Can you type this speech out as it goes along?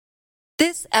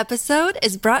This episode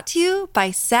is brought to you by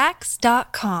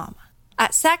Sax.com.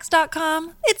 At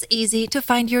Sax.com, it's easy to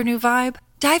find your new vibe.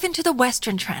 Dive into the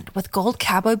Western trend with gold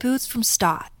cowboy boots from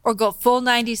Stott, or go full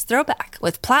 90s throwback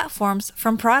with platforms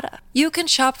from Prada. You can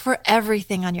shop for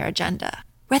everything on your agenda,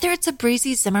 whether it's a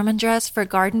breezy Zimmermann dress for a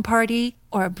garden party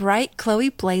or a bright Chloe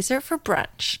blazer for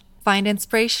brunch. Find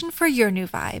inspiration for your new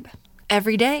vibe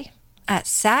every day at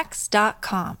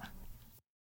Sax.com.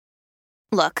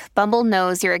 Look, Bumble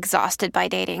knows you're exhausted by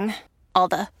dating. All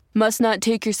the must not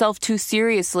take yourself too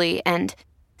seriously and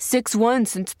 6'1"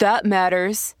 since that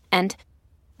matters. And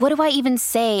what do I even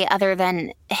say other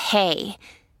than hey?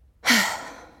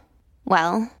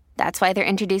 Well, that's why they're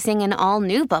introducing an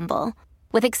all-new Bumble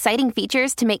with exciting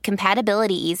features to make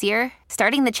compatibility easier,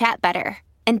 starting the chat better,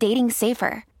 and dating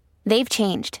safer. They've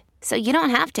changed, so you don't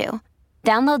have to.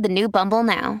 Download the new Bumble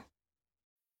now.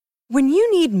 When you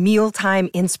need mealtime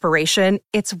inspiration,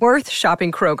 it's worth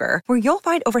shopping Kroger, where you'll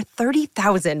find over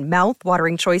 30,000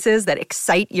 mouth-watering choices that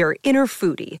excite your inner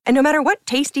foodie. And no matter what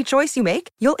tasty choice you make,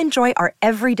 you'll enjoy our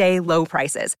everyday low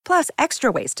prices, plus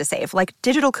extra ways to save, like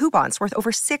digital coupons worth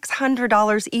over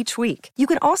 $600 each week. You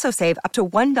can also save up to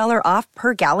 $1 off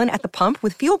per gallon at the pump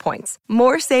with fuel points.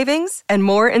 More savings and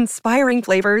more inspiring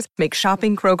flavors make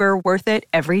shopping Kroger worth it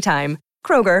every time.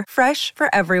 Kroger, fresh for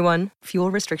everyone.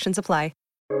 Fuel restrictions apply.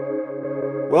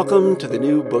 Welcome to the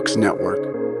New Books Network.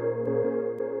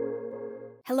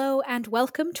 Hello and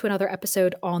welcome to another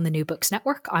episode on the New Books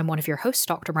Network. I'm one of your hosts,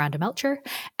 Dr. Miranda Melcher,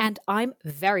 and I'm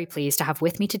very pleased to have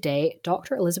with me today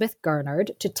Dr. Elisabeth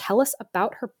Gernerd to tell us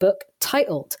about her book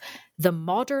titled The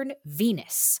Modern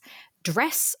Venus: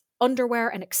 Dress, Underwear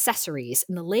and Accessories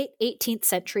in the Late 18th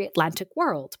Century Atlantic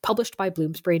World, published by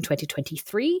Bloomsbury in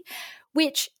 2023,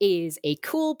 which is a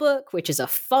cool book, which is a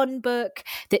fun book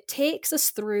that takes us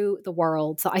through the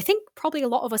world that I think probably a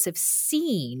lot of us have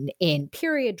seen in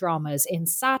period dramas, in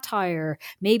satire,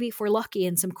 maybe if we're lucky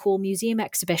in some cool museum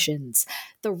exhibitions.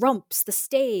 The rumps, the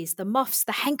stays, the muffs,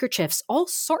 the handkerchiefs, all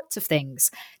sorts of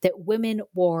things that women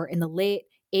wore in the late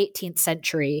 18th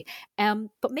century,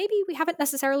 but maybe we haven't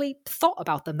necessarily thought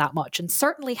about them that much and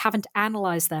certainly haven't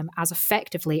analysed them as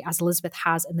effectively as Elisabeth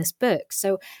has in this book.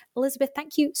 So Elisabeth,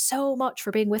 thank you so much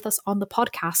for being with us on the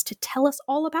podcast to tell us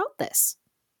all about this.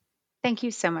 Thank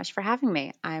you so much for having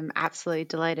me. I'm absolutely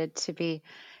delighted to be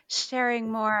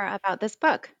sharing more about this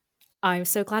book. I'm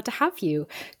so glad to have you.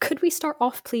 Could we start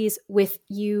off, please, with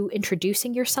you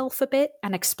introducing yourself a bit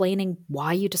and explaining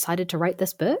why you decided to write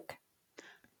this book?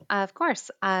 Of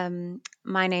course.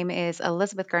 My name is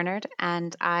Elisabeth Gernerd,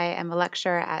 and I am a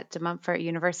lecturer at De Montfort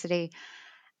University,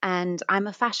 and I'm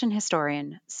a fashion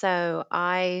historian. So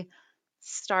I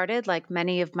started, like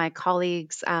many of my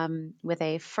colleagues, with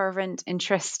a fervent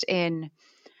interest in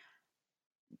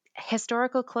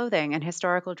historical clothing and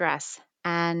historical dress.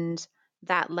 And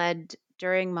that led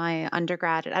during my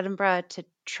undergrad at Edinburgh to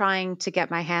trying to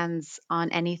get my hands on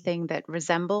anything that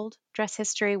resembled dress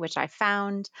history, which I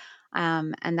found.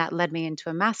 And that led me into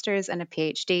a master's and a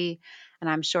PhD. And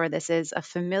I'm sure this is a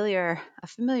familiar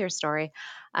story.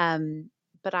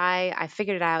 But I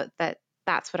figured out that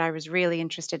that's what I was really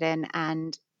interested in.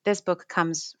 And this book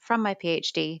comes from my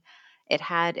PhD. It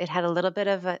had a little bit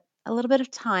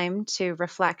of time to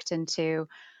reflect and to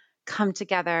come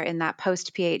together in that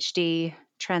post-PhD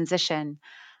transition.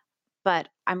 But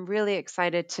I'm really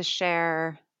excited to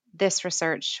share this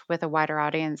research with a wider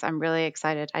audience. I'm really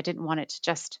excited. I didn't want it to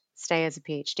just stay as a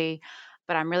PhD,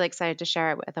 but I'm really excited to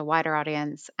share it with a wider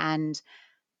audience. And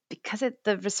because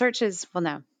the research is, well,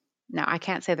 no, I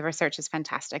can't say the research is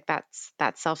fantastic.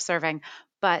 That's self-serving,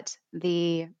 but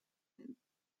the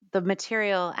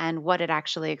material and what it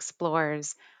actually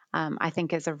explores, I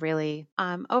think is a really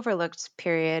overlooked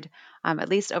period, at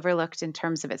least overlooked in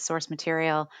terms of its source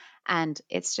material. And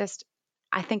it's just,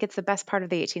 I think it's the best part of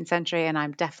the 18th century, and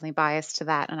I'm definitely biased to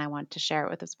that, and I want to share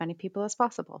it with as many people as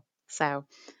possible. So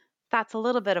that's a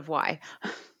little bit of why.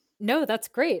 No, that's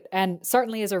great. And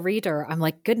certainly as a reader, I'm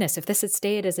like, goodness, if this had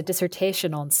stayed as a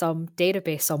dissertation on some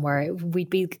database somewhere,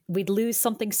 we'd lose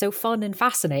something so fun and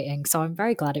fascinating. So I'm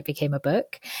very glad it became a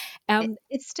book.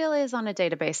 It still is on a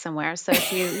database somewhere. So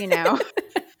if you know,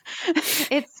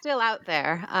 it's still out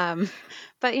there.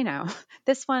 But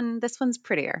this one's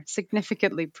prettier,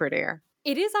 significantly prettier.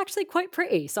 It is actually quite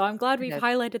pretty. So I'm glad we've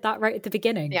highlighted that right at the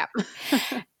beginning. Yeah.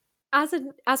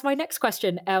 As my next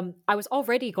question, I was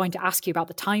already going to ask you about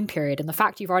the time period, and the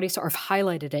fact you've already sort of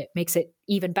highlighted it makes it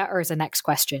even better as a next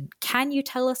question. Can you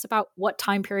tell us about what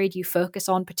time period you focus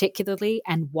on particularly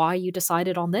and why you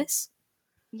decided on this?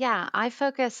 Yeah, I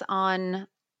focus on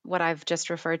what I've just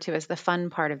referred to as the fun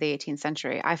part of the 18th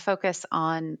century. I focus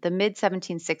on the mid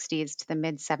 1760s to the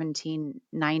mid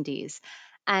 1790s.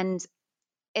 And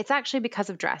it's actually because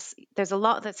of dress. There's a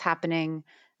lot that's happening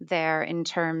there in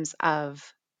terms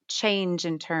of change,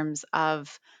 in terms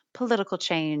of political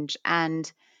change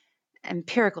and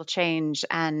empirical change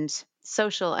and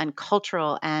social and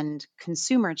cultural and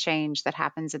consumer change that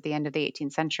happens at the end of the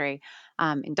 18th century,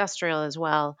 industrial as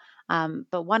well.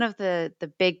 But one of the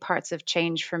big parts of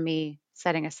change for me,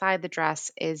 setting aside the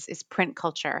dress, is print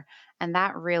culture, and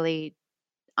that really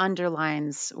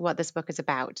underlines what this book is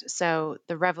about. So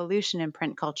the revolution in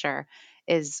print culture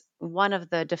is one of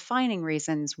the defining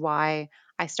reasons why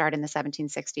I start in the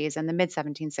 1760s and the mid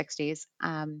 1760s.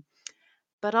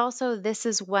 But also this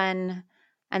is when,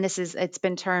 and it's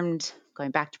been termed,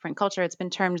 going back to print culture, it's been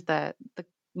termed the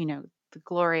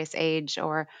glorious age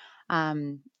or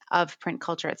of print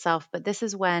culture itself. But this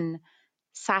is when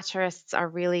satirists are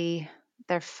really,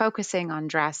 they're focusing on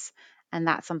dress, and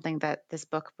that's something that this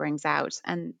book brings out.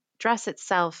 And dress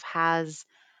itself has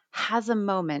a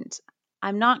moment.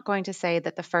 I'm not going to say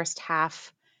that the first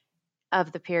half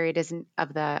of the period isn't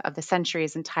of the century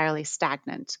is entirely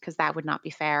stagnant, because that would not be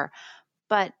fair.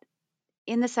 But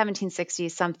in the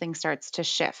 1760s, something starts to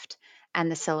shift, and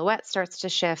the silhouette starts to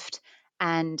shift,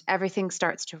 and everything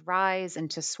starts to rise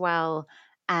and to swell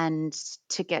and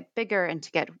to get bigger and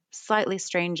to get slightly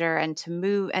stranger and to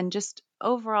move, and just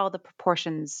overall the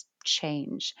proportions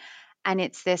change. And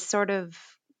it's this sort of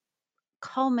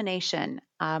culmination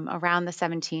around the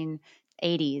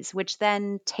 1780s, which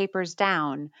then tapers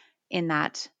down in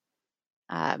that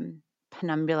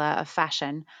penumbra of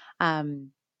fashion.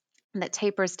 That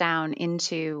tapers down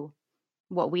into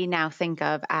what we now think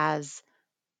of as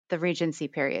the Regency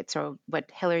period. So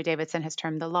what Hilary Davidson has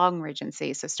termed the long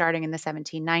Regency. So starting in the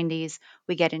 1790s,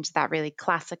 we get into that really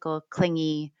classical,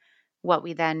 clingy, what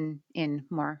we then in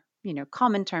more,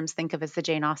 common terms think of as the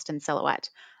Jane Austen silhouette.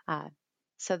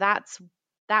 So that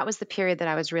was the period that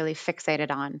I was really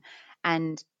fixated on.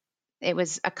 And it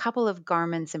was a couple of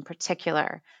garments in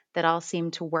particular that all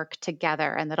seemed to work together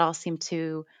and that all seemed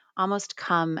to almost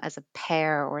come as a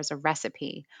pair or as a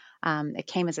recipe. It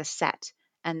came as a set.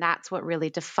 And that's what really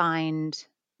defined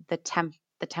the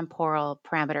temporal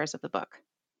parameters of the book.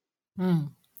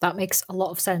 That makes a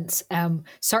lot of sense.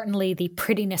 Certainly the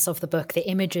prettiness of the book, the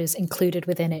images included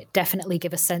within it definitely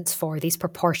give a sense for these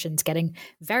proportions getting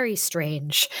very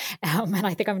strange. And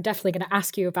I think I'm definitely going to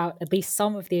ask you about at least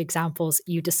some of the examples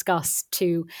you discussed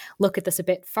to look at this a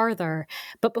bit further.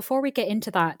 But before we get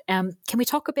into that, can we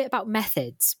talk a bit about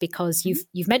methods? Because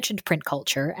you've mentioned print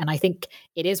culture, and I think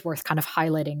it is worth kind of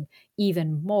highlighting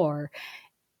even more.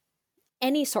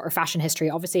 Any sort of fashion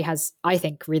history obviously has, I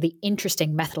think, really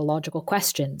interesting methodological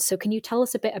questions. So can you tell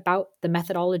us a bit about the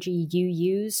methodology you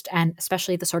used and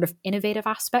especially the sort of innovative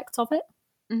aspects of it?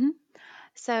 Mm-hmm.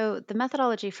 So the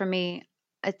methodology for me,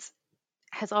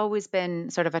 has always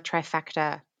been sort of a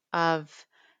trifecta of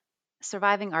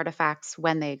surviving artifacts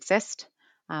when they exist,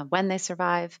 when they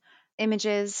survive,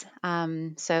 images.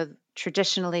 So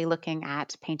traditionally looking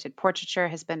at painted portraiture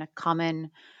has been a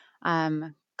common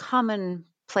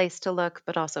place to look,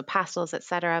 but also pastels,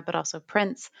 etc., but also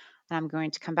prints. And I'm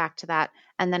going to come back to that.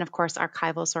 And then, of course,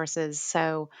 archival sources.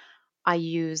 So I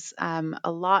use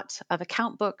a lot of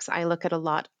account books. I look at a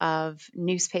lot of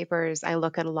newspapers. I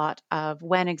look at a lot of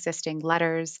when existing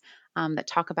letters that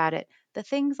talk about it. The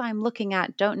things I'm looking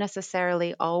at don't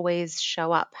necessarily always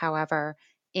show up, however,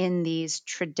 in these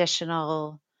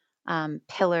traditional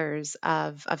pillars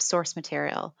of source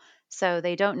material. So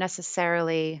they don't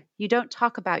necessarily, you don't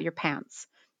talk about your pants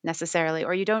necessarily,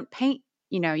 or you don't paint,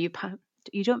 you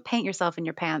don't paint yourself in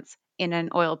your pants in an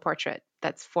oil portrait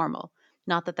that's formal.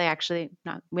 Not that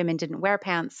women didn't wear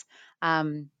pants.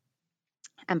 And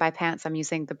by pants, I'm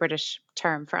using the British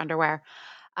term for underwear.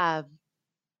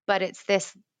 But it's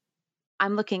this,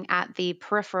 I'm looking at the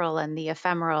peripheral and the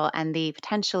ephemeral and the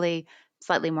potentially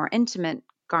slightly more intimate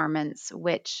garments,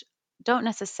 which don't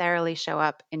necessarily show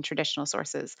up in traditional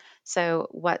sources. So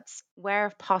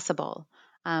where possible,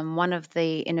 one of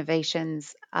the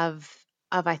innovations of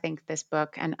I think this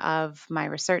book and of my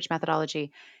research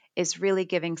methodology is really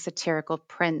giving satirical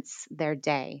prints their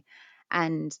day.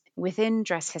 And within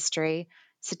dress history,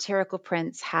 satirical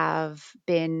prints have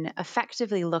been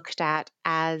effectively looked at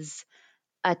as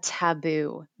a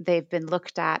taboo. They've been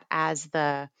looked at as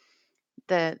the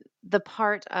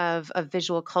part of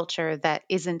visual culture that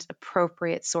isn't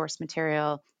appropriate source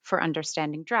material for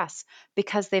understanding dress,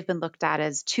 because they've been looked at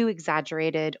as too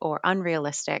exaggerated or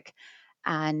unrealistic.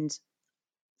 And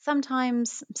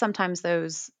sometimes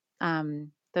those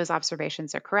those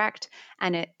observations are correct,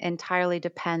 and it entirely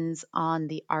depends on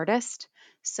the artist.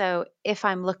 So if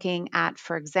I'm looking at,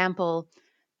 for example,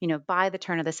 by the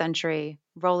turn of the century,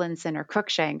 Rowlandson or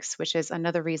Cruikshanks, which is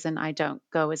another reason I don't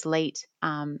go as late,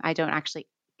 I don't actually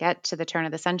get to the turn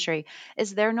of the century,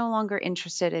 is they're no longer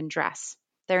interested in dress.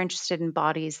 They're interested in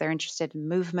bodies, they're interested in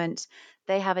movement.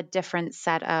 They have a different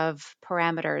set of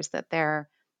parameters that they're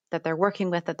working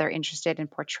with, that they're interested in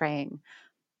portraying.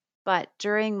 But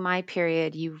during my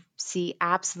period, you see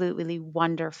absolutely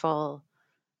wonderful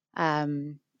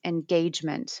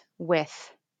engagement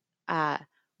with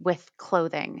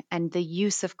clothing and the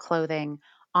use of clothing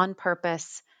on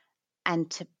purpose,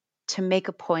 and to make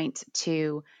a point,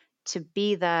 to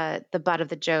be the butt of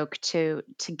the joke, to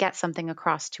get something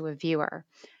across to a viewer.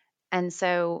 And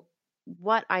so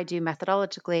what I do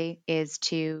methodologically is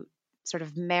to sort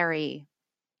of marry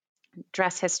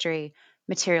dress history,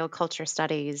 material culture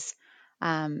studies,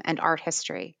 and art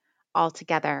history all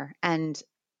together, and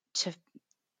to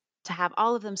have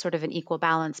all of them sort of an equal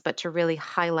balance, but to really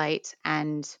highlight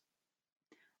and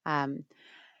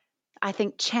I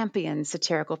think champion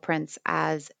satirical prints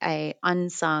as a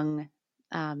unsung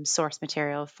source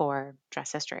material for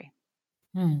dress history.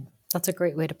 That's a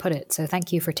great way to put it. So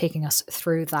thank you for taking us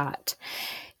through that.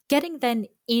 Getting then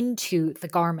into the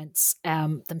garments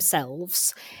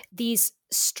themselves, these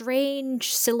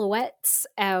strange silhouettes,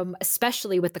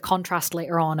 especially with the contrast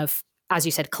later on of, as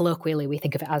you said, colloquially, we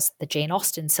think of it as the Jane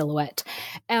Austen silhouette.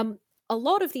 A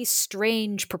lot of these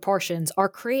strange proportions are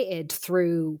created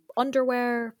through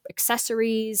underwear,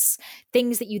 accessories,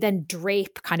 things that you then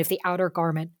drape kind of the outer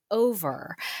garment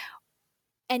over.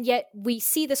 And yet we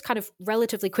see this kind of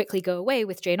relatively quickly go away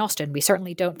with Jane Austen. We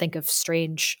certainly don't think of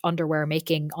strange underwear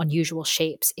making unusual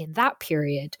shapes in that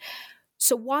period.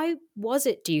 So why was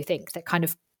it, do you think, that kind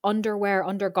of underwear,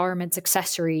 undergarments,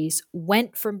 accessories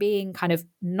went from being kind of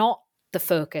not the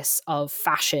focus of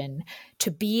fashion to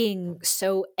being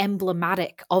so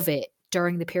emblematic of it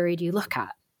during the period you look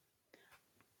at?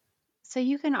 So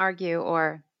you can argue,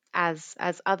 or as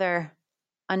other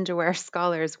underwear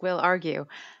scholars will argue,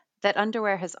 that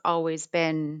underwear has always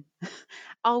been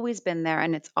there,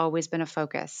 and it's always been a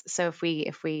focus. So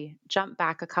if we jump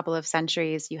back a couple of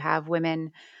centuries, you have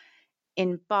women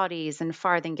in bodies and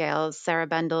farthingales. Sarah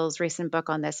Bendel's recent book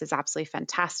on this is absolutely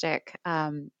fantastic.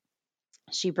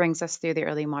 She brings us through the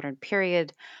early modern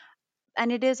period.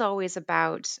 And it is always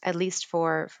about, at least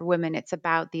for women, it's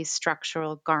about these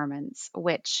structural garments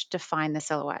which define the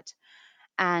silhouette.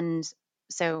 And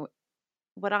so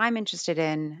what I'm interested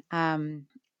in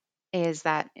is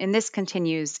that, and this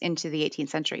continues into the 18th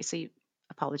century. So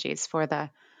apologies for the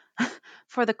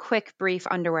quick, brief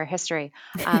underwear history.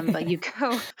 But you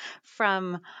go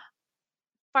from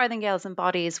farthingales and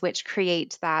bodies, which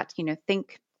create that,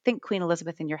 think Queen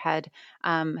Elizabeth in your head,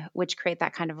 which create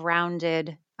that kind of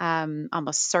rounded,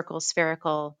 almost circle,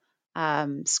 spherical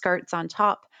skirts on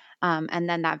top, and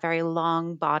then that very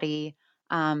long body,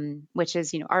 which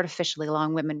is, artificially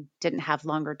long. Women didn't have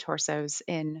longer torsos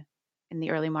in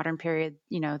the early modern period,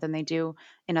 than they do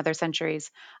in other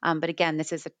centuries. But again,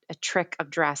 this is a trick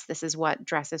of dress. This is what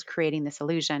dress is creating, this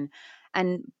illusion.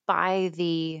 And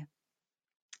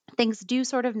things do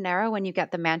sort of narrow when you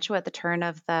get the mantua at the turn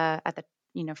of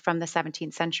from the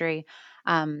 17th century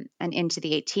and into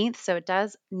the 18th. So it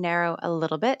does narrow a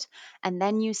little bit. And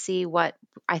then you see what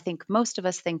I think most of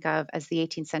us think of as the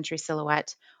 18th century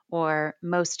silhouette, or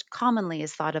most commonly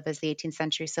is thought of as the 18th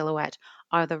century silhouette,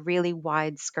 are the really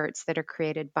wide skirts that are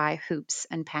created by hoops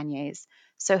and panniers.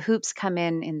 So hoops come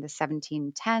in the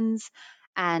 1710s,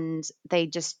 and they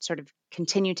just sort of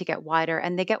continue to get wider,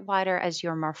 and they get wider as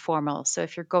you're more formal. So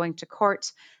if you're going to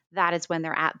court, that is when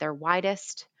they're at their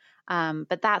widest.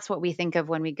 But that's what we think of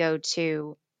when we go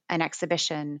to an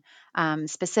exhibition,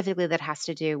 specifically that has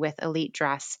to do with elite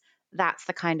dress. That's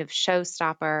the kind of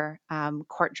showstopper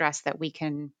court dress that we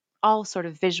can all sort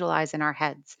of visualize in our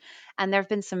heads. And there have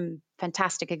been some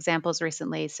fantastic examples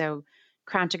recently. So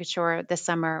Crown to Couture this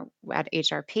summer at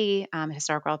HRP,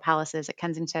 Historic Royal Palaces at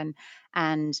Kensington,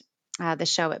 and the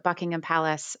show at Buckingham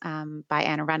Palace by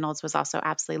Anna Reynolds was also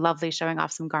absolutely lovely, showing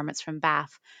off some garments from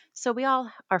Bath. So we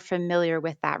all are familiar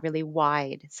with that really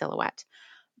wide silhouette.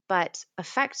 But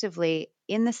effectively,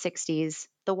 in the 60s,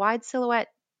 the wide silhouette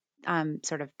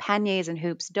sort of panniers and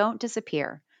hoops don't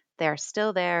disappear. They're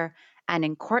still there. And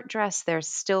in court dress, they're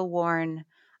still worn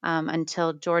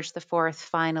until George IV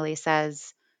finally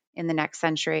says, in the next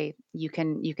century, you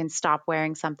can stop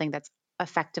wearing something that's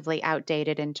effectively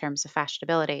outdated in terms of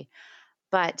fashionability.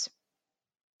 But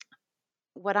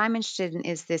what I'm interested in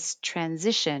is this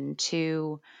transition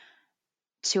to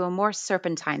to a more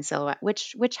serpentine silhouette,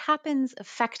 which happens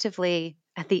effectively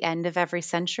at the end of every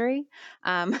century.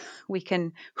 We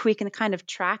can kind of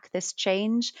track this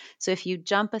change. So if you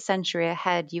jump a century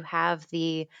ahead, you have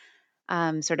the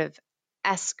sort of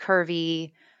S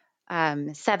curvy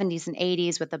 70s and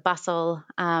 80s with the bustle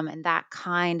and that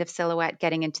kind of silhouette,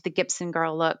 getting into the Gibson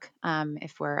girl look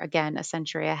if we're again a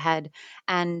century ahead.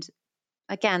 And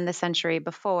again, the century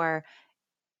before,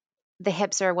 the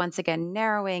hips are once again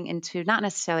narrowing into not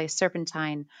necessarily a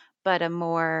serpentine, but a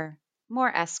more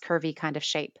S curvy kind of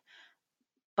shape.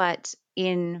 But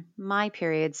in my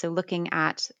period, so looking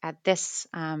at this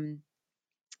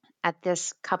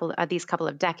these couple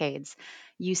of decades,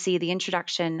 you see the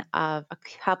introduction of a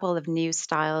couple of new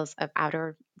styles of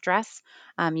outer dress.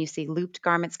 You see looped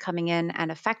garments coming in,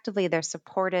 and effectively they're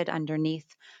supported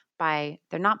underneath they're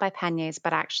not by panniers,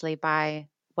 but actually by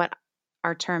what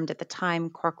are termed at the time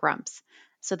cork rumps.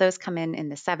 So those come in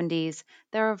the 70s.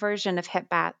 They're a version of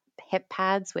hip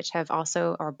pads, which have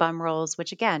also, or bum rolls,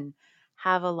 which again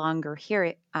have a longer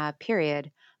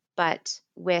period. But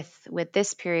with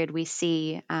this period, we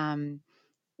see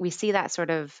that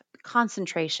sort of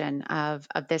concentration of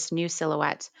this new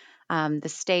silhouette. The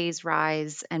stays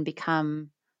rise and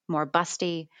become more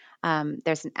busty.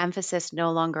 There's an emphasis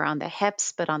no longer on the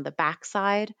hips, but on the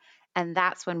backside. And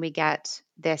that's when we get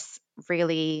this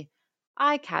really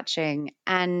eye-catching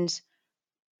and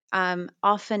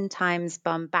oftentimes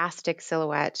bombastic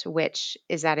silhouette, which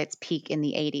is at its peak in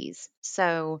the 80s.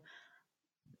 So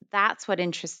that's what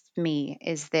interests me,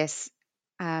 is this,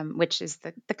 which is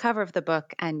the cover of the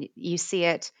book. And you see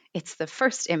it's the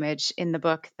first image in the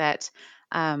book that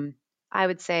I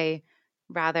would say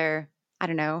rather, I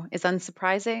don't know, is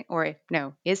unsurprising, or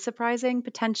no, is surprising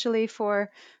potentially for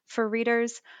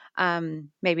readers.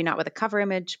 Maybe not with a cover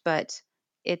image, but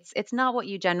it's not what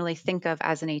you generally think of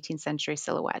as an 18th century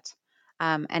silhouette.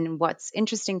 And what's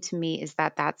interesting to me is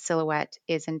that silhouette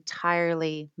is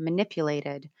entirely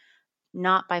manipulated,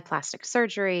 not by plastic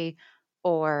surgery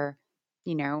or,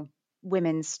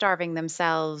 women starving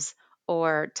themselves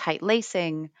or tight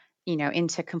lacing,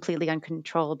 into completely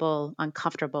uncontrollable,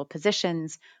 uncomfortable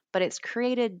positions, but it's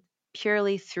created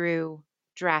purely through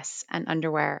dress and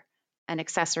underwear and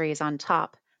accessories on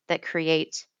top that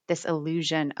create this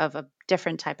illusion of a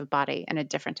different type of body and a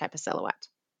different type of silhouette.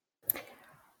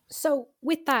 So,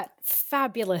 with that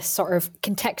fabulous sort of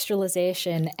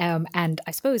contextualization, and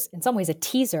I suppose in some ways a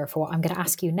teaser for what I'm going to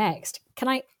ask you next, can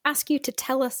I ask you to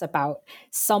tell us about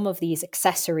some of these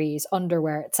accessories,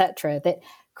 underwear, etc., that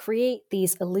create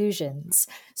these illusions,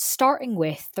 starting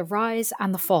with the rise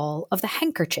and the fall of the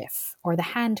handkerchief or the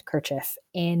handkerchief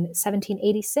in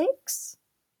 1786?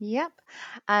 Yep.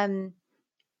 I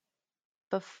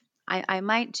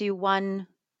might do one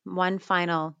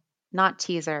final, not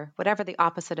teaser, whatever the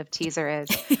opposite of teaser is.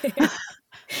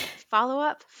 Follow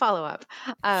up.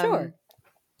 Sure.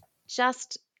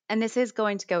 And this is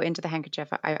going to go into the handkerchief,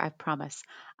 I promise.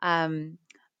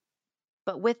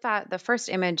 But with that, the first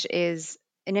image is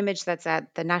an image that's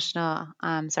at the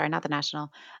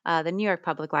the New York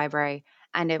Public Library,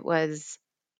 and it was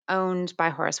owned by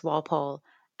Horace Walpole,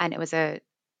 and it's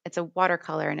a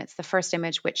watercolor, and it's the first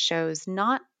image which shows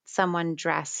not someone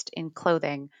dressed in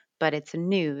clothing, but it's a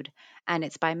nude, and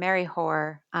it's by Mary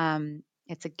Hoare.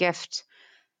 It's a gift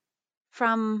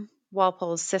from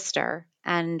Walpole's sister,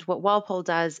 and what Walpole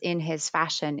does in his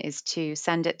fashion is to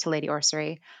send it to Lady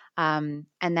Orrery, and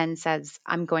then says,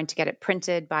 I'm going to get it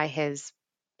printed by his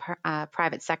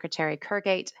private secretary,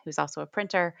 Curgate, who's also a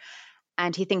printer,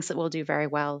 and he thinks it will do very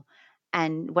well.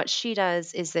 And what she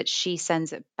does is that she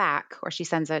sends it back, or she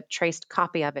sends a traced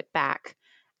copy of it back,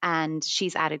 and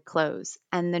she's added clothes.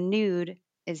 And the nude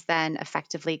is then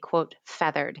effectively, quote,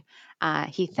 feathered.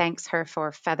 He thanks her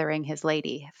for feathering his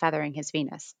lady, feathering his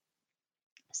Venus.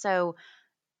 So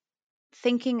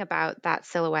thinking about that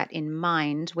silhouette in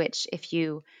mind, which if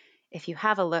you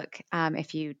have a look,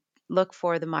 if you look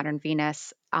for the Modern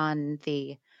Venus on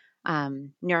the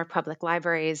New York Public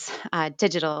Library's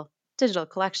digital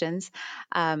collections,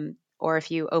 or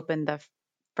if you open the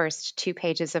first 2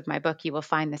 pages of my book, you will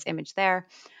find this image there.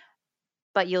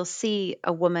 But you'll see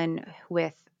a woman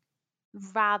with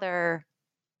rather,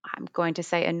 I'm going to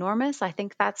say enormous, I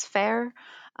think that's fair,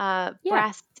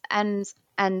 breasts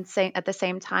and say at the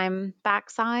same time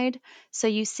backside. So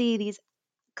you see these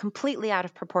completely out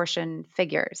of proportion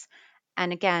figures.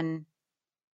 And again,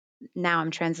 now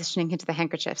I'm transitioning into the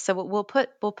handkerchief. So we'll put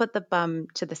the bum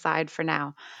to the side for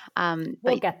now.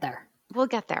 We'll get there. We'll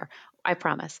get there, I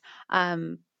promise.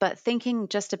 But thinking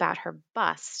just about her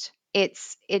bust, it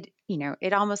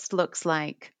almost looks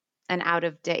like an out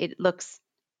of date.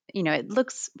 It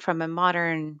looks from a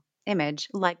modern image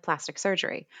like plastic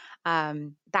surgery.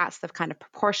 That's the kind of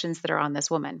proportions that are on this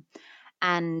woman.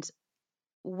 And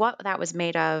what that was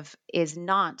made of is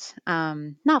not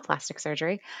plastic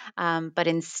surgery, but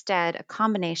instead a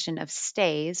combination of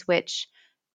stays, which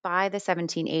by the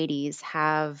 1780s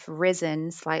have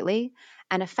risen slightly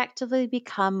and effectively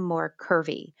become more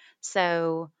curvy.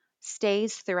 So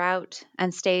stays throughout,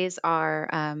 and stays are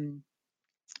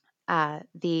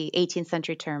the 18th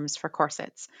century terms for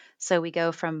corsets. So we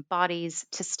go from bodies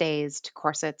to stays to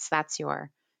corsets. That's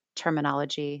your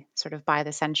terminology, sort of by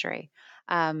the century.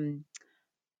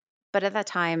 But at that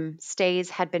time, stays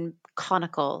had been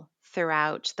conical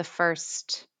throughout the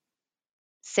first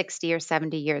 60 or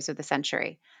 70 years of the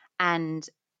century. And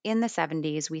in the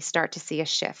 70s, we start to see a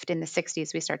shift. In the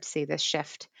 60s, we start to see this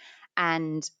shift.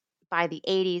 And by the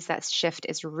 80s, that shift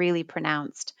is really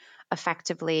pronounced.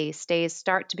 Effectively, stays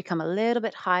start to become a little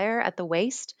bit higher at the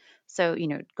waist. So,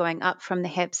 going up from the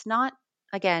hips, not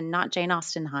Jane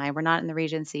Austen high. We're not in the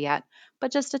Regency yet,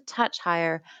 but just a touch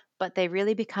higher. But they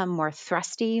really become more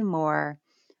thrusty, more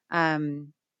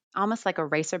almost like a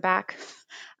racerback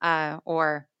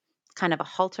or kind of a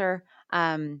halter.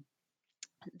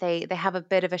 They have a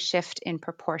bit of a shift in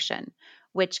proportion,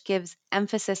 which gives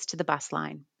emphasis to the bust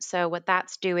line. So what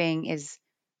that's doing is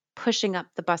pushing up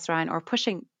the bust line or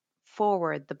pushing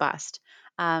forward the bust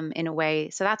in a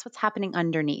way. So that's what's happening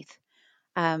underneath.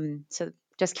 So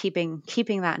just keeping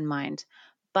that in mind.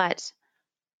 But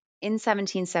in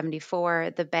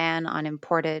 1774, the ban on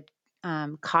imported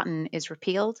cotton is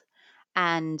repealed,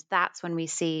 and that's when we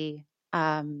see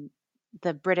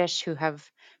the British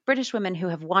women who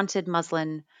have wanted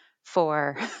muslin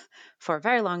for for a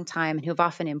very long time and who've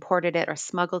often imported it or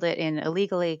smuggled it in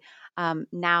illegally.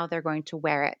 Now they're going to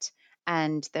wear it,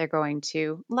 and they're going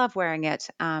to love wearing it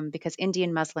because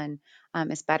Indian muslin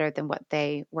is better than what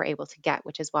they were able to get,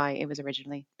 which is why it was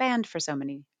originally banned for so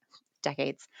many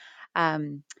decades.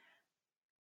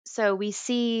 So we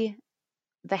see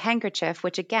the handkerchief,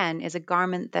 which again is a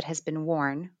garment that has been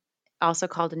worn, also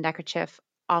called a neckerchief,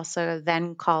 also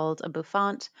then called a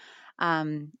bouffant.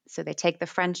 So they take the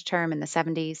French term in the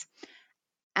 70s.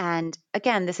 And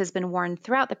again, this has been worn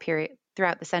throughout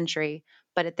the century,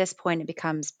 but at this point it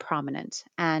becomes prominent.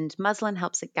 And muslin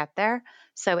helps it get there.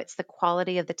 So it's the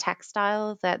quality of the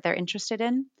textile that they're interested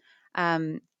in.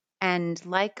 And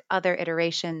like other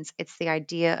iterations, it's the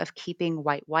idea of keeping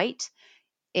white.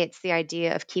 It's the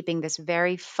idea of keeping this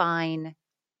very fine,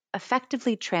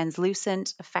 effectively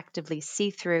translucent, effectively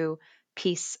see-through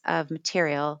piece of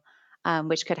material,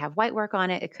 which could have white work on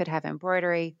it. It could have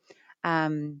embroidery.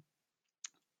 You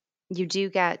do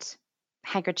get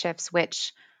handkerchiefs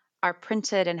which are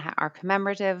printed and are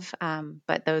commemorative,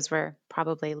 but those were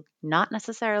probably not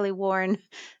necessarily worn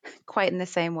quite in the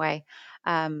same way.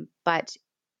 But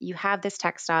you have this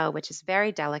textile which is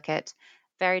very delicate,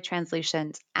 very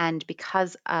translucent, and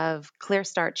because of clear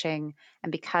starching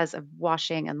and because of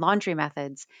washing and laundry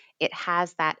methods, it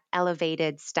has that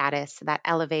elevated status, that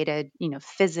elevated,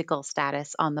 physical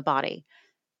status on the body.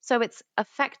 So it's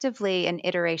effectively an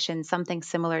iteration, something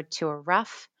similar to a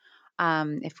ruff,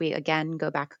 if we again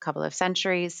go back a couple of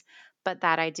centuries. But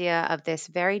that idea of this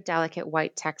very delicate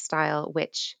white textile,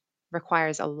 which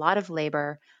requires a lot of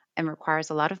labor and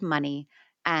requires a lot of money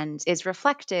and is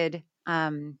reflected,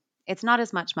 it's not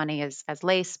as much money as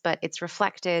lace, but it's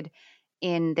reflected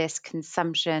in this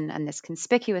consumption and this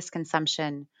conspicuous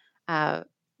consumption, of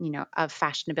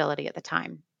fashionability at the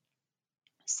time.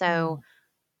 So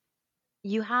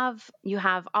you have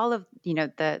all of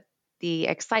the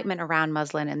excitement around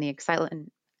muslin and the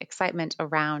excitement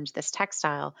around this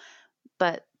textile,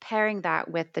 but pairing that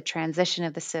with the transition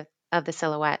of the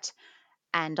silhouette,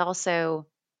 and also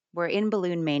we're in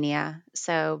balloon mania.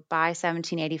 So by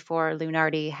 1784,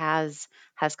 Lunardi has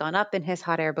gone up in his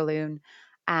hot air balloon,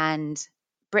 and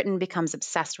Britain becomes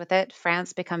obsessed with it.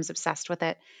 France becomes obsessed with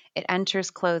it. It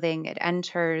enters clothing. It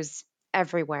enters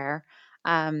everywhere.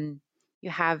 You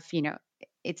have,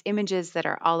 it's images that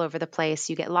are all over the place.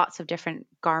 You get lots of different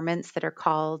garments that are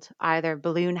called either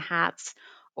balloon hats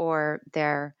or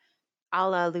they're a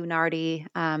la Lunardi.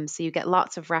 So you get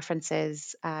lots of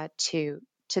references to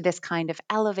this kind of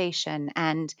elevation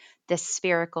and this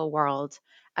spherical world.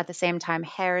 At the same time,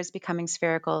 hair is becoming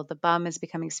spherical, the bum is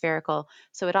becoming spherical.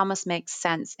 So it almost makes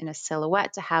sense in a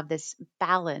silhouette to have this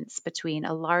balance between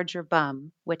a larger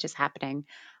bum, which is happening,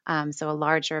 so a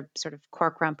larger sort of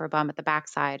cork rump or bum at the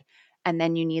backside, and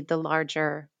then you need the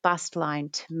larger bust line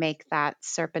to make that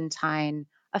serpentine,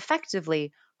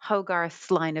 effectively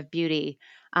Hogarth line of beauty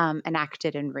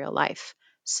enacted in real life.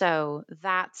 So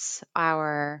that's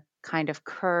our kind of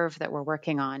curve that we're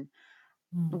working on,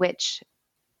 which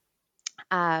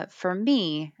for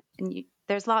me,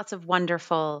 there's lots of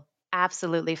wonderful,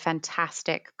 absolutely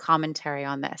fantastic commentary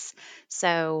on this.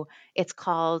 So it's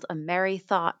called a merry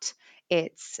thought.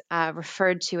 It's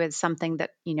referred to as something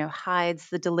that, hides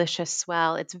the delicious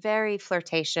swell. It's very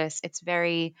flirtatious.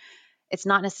 It's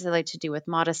not necessarily to do with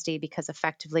modesty because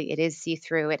effectively it is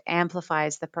see-through. It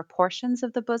amplifies the proportions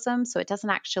of the bosom, so it doesn't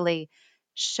actually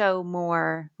show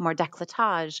more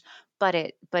décolletage, but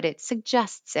it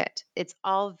suggests it. It's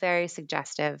all very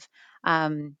suggestive,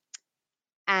 and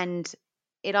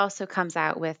it also comes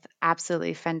out with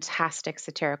absolutely fantastic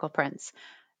satirical prints.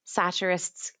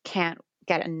 Satirists can't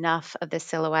get enough of this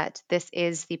silhouette. This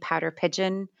is the pouter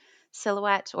pigeon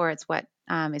silhouette, or it's what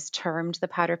is termed the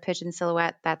pouter pigeon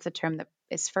silhouette. That's a term that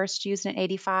is first used in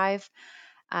 85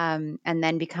 and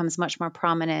then becomes much more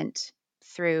prominent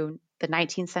through the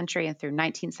 19th century and through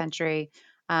 19th century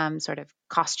sort of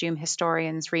costume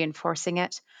historians reinforcing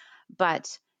it.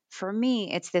 But for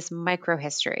me, it's this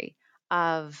microhistory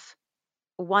of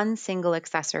one single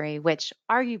accessory, which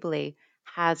arguably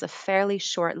has a fairly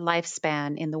short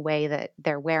lifespan in the way that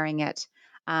they're wearing it,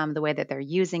 the way that they're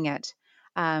using it.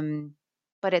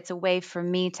 But it's a way for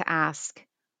me to ask,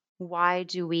 why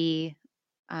do we,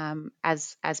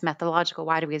 as methodological,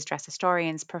 why do we as dress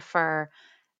historians prefer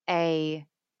a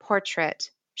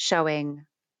portrait showing,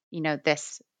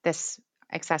 this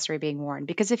accessory being worn?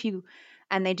 Because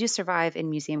and they do survive in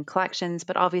museum collections,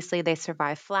 but obviously they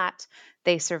survive flat.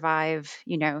 They survive,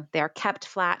 they are kept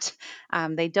flat.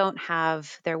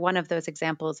 They're one of those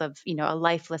examples of, a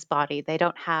lifeless body. They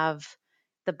don't have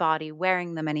the body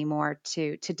wearing them anymore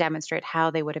to demonstrate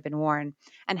how they would have been worn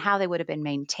and how they would have been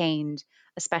maintained,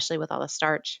 especially with all the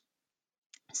starch.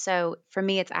 So for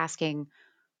me, it's asking,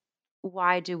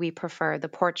 why do we prefer the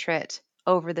portrait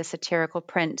over the satirical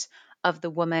print of the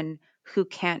woman who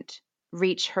can't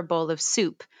reach her bowl of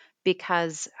soup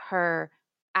because her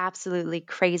absolutely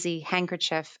crazy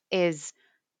handkerchief is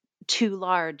too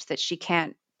large that she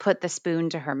can't put the spoon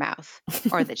to her mouth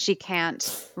or that she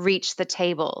can't reach the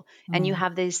table. And you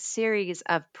have this series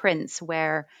of prints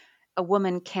where a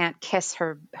woman can't kiss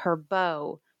her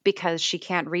beau because she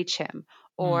can't reach him,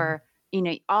 or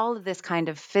all of this kind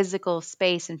of physical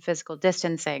space and physical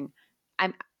distancing.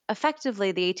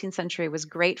 Effectively, the 18th century was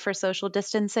great for social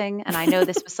distancing. And I know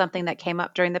this was something that came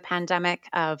up during the pandemic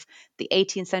of the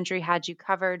 18th century had you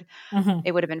covered.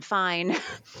 It would have been fine.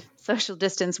 Social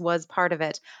distance was part of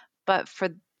it. But for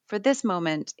this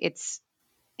moment, it's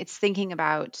thinking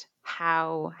about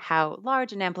how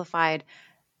large and amplified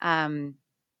that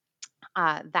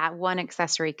one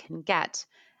accessory can get.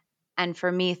 And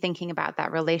for me, thinking about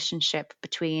that relationship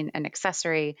between an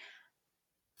accessory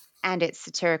and its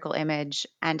satirical image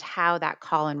and how that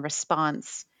call and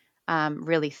response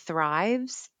really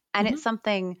thrives. And it's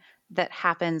something that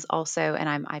happens also, and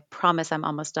I promise I'm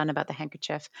almost done about the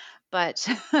handkerchief, but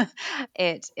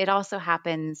it also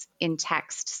happens in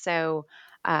text. So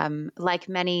like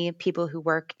many people who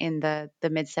work in the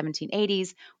mid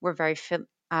 1780s, we're very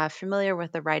familiar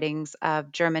with the writings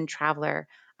of German traveler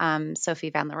Sophie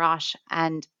van la Roche,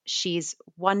 and she's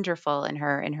wonderful in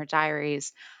her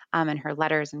diaries and her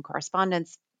letters and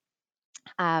correspondence.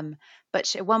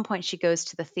 But at one point she goes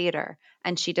to the theater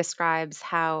and she describes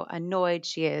how annoyed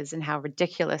she is and how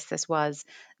ridiculous this was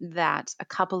that a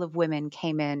couple of women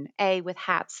came in, with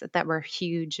hats that were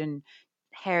huge and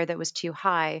hair that was too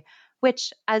high,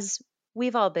 which, as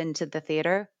we've all been to the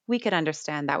theater, we could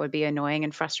understand that would be annoying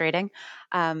and frustrating.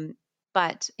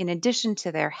 But in addition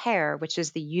to their hair, which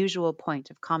is the usual point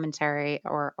of commentary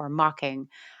or mocking,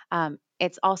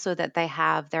 it's also that they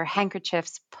have their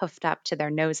handkerchiefs puffed up to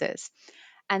their noses.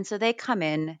 And so they come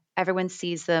in, everyone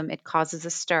sees them, it causes a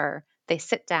stir, they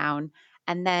sit down,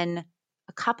 and then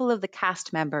a couple of the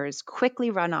cast members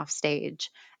quickly run off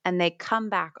stage and they come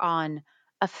back on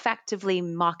effectively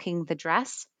mocking the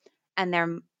dress. And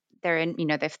they're in,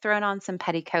 they've thrown on some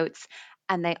petticoats,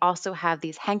 and they also have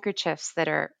these handkerchiefs that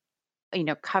are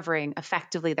covering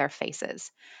effectively their faces,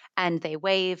 and they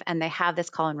wave and they have this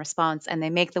call and response, and they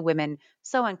make the women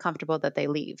so uncomfortable that they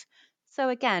leave. So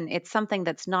again, it's something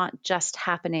that's not just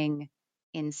happening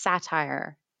in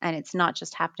satire, and it's not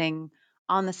just happening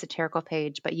on the satirical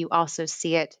page, but you also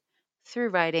see it through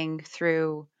writing,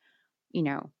 through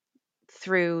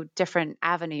different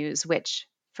avenues, which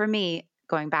for me,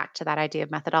 going back to that idea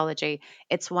of methodology,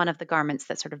 it's one of the garments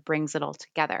that sort of brings it all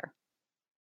together.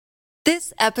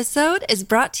 This episode is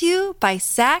brought to you by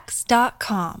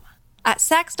Saks.com. At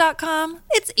Saks.com,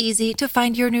 it's easy to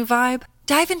find your new vibe.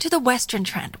 Dive into the Western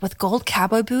trend with gold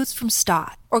cowboy boots from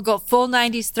Stott, or go full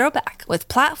 90s throwback with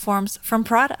platforms from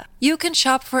Prada. You can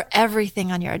shop for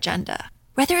everything on your agenda,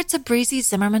 Whether it's a breezy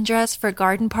Zimmermann dress for a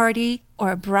garden party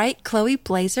or a bright Chloe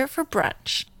blazer for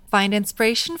brunch, find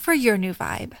inspiration for your new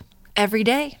vibe every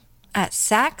day at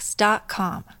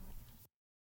Saks.com.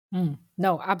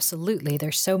 No, absolutely.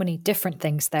 There's so many different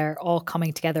things there all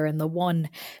coming together in the one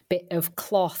bit of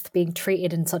cloth being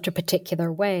treated in such a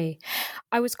particular way.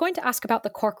 I was going to ask about the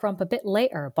cork rump a bit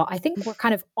later, but I think we're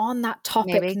kind of on that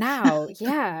topic Maybe. now.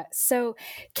 Yeah. So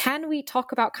can we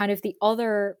talk about kind of the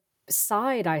other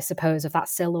side, I suppose, of that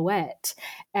silhouette?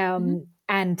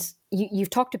 And you've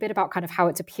talked a bit about kind of how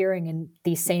it's appearing in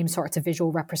these same sorts of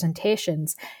visual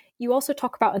representations. You also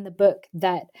talk about in the book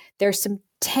that there's some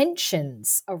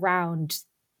tensions around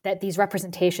that these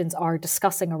representations are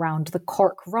discussing around the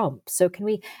cork rump. So can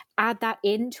we add that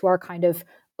into our kind of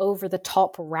over the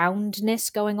top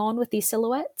roundness going on with these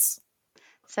silhouettes?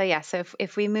 So yeah, so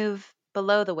if we move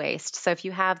below the waist, so if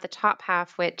you have the top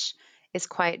half, which is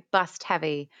quite bust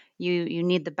heavy, you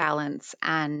need the balance,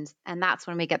 and that's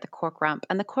when we get the cork rump.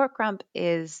 And the cork rump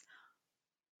is,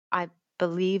 I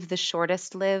believe, the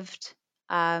shortest lived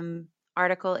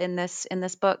article in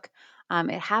this book.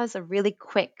 It has a really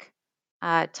quick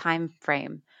time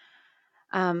frame,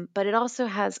 but it also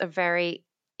has a very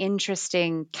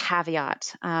interesting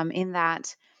caveat in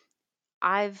that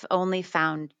I've only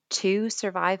found 2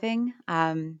 surviving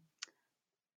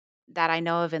that I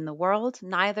know of in the world.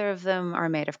 Neither of them are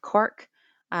made of cork.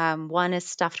 One is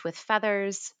stuffed with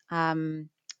feathers,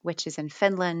 which is in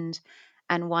Finland,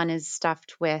 and one is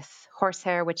stuffed with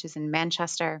horsehair, which is in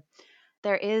Manchester.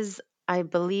 There is, I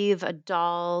believe, a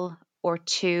doll or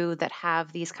 2 that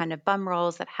have these kind of bum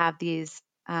rolls that have these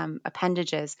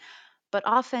appendages, but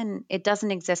often it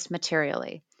doesn't exist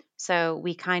materially. So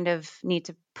we kind of need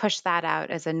to push that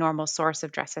out as a normal source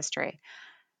of dress history.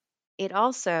 It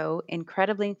also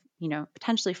incredibly,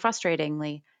 potentially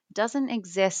frustratingly, doesn't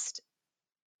exist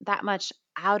that much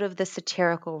out of the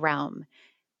satirical realm.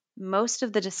 Most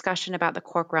of the discussion about the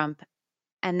cork rump,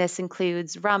 and this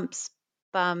includes rumps,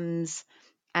 bums,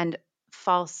 and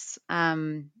false,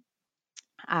 I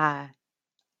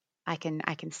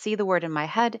can see the word in my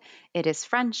head. It is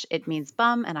French. It means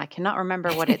bum, and I cannot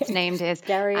remember what its named is.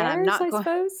 And I'm Derrieres, not I going.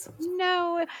 suppose.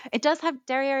 No, it does have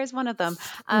derriere is one of them.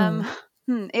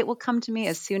 It will come to me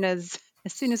as soon as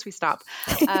we stop.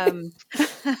 Um,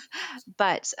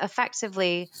 but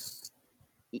effectively,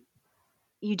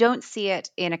 you don't see it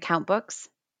in account books.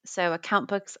 So account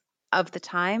books of the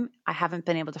time, I haven't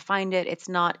been able to find it. It's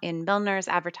not in milliners'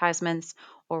 advertisements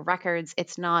or records.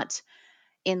 It's not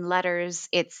in letters.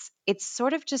 It's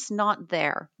sort of just not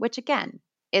there, which again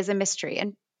is a mystery.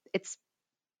 And it's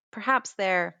perhaps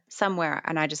there somewhere,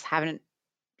 and I just haven't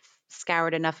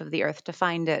scoured enough of the earth to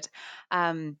find it.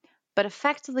 But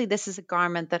effectively, this is a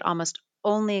garment that almost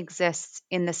only exists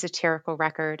in the satirical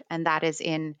record, and that is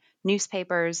in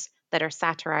newspapers that are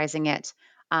satirizing it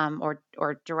or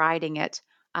deriding it,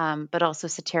 but also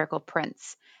satirical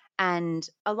prints. And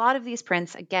a lot of these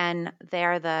prints, again,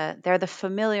 they're the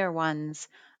familiar ones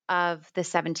of the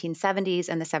 1770s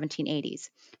and the 1780s.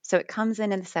 So it comes in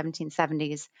the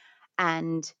 1770s,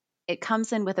 and it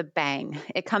comes in with a bang.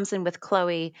 It comes in with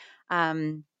Chloe,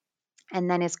 and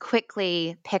then is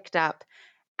quickly picked up,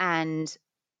 and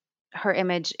her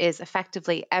image is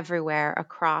effectively everywhere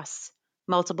across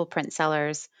multiple print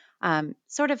sellers.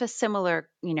 Sort of a similar,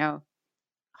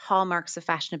 hallmarks of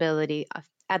fashionability.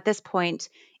 At this point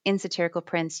in satirical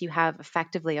prints, you have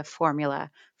effectively a formula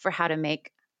for how to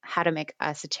make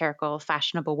a satirical,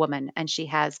 fashionable woman, and she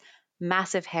has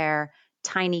massive hair,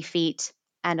 tiny feet,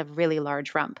 and a really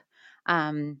large rump.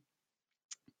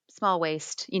 Small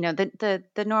waist,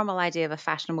 the normal idea of a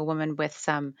fashionable woman with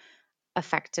some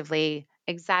effectively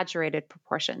exaggerated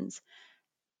proportions.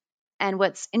 And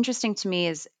what's interesting to me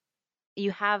is you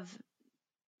have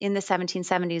in the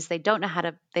 1770s, they don't know how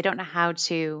to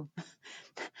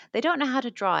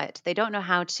draw it. They don't know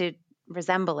how to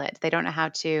resemble it. They don't know how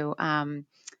to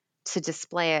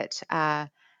display it.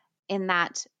 In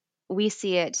that we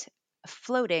see it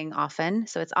floating often,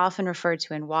 so it's often referred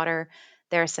to in water.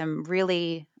 There are some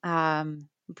really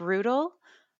brutal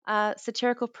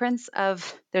satirical prints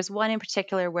there's one in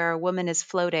particular where a woman is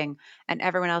floating and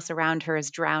everyone else around her is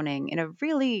drowning in a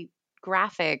really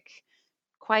graphic,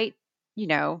 quite,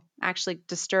 actually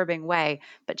disturbing way,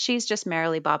 but she's just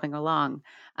merrily bobbing along.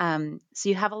 So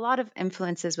you have a lot of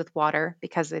influences with water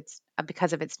because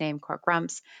of its name, cork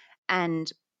rumps. And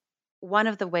one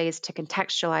of the ways to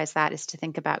contextualize that is to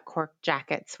think about cork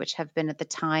jackets, which have been at the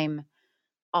time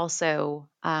also,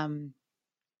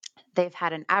 they've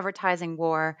had an advertising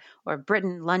war, or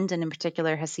Britain, London in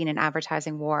particular, has seen an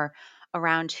advertising war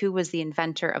around who was the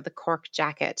inventor of the cork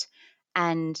jacket.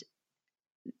 And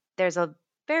there's a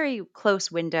very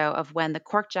close window of when the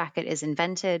cork jacket is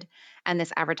invented and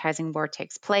this advertising war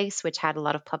takes place, which had a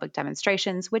lot of public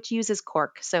demonstrations, which uses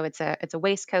cork. So it's a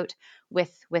waistcoat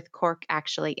with cork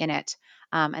actually in it,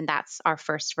 and that's our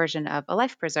first version of a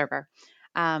life preserver.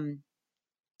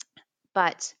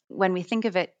 But when we think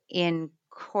of it in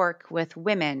cork with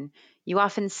women, you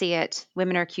often see it.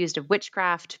 Women are accused of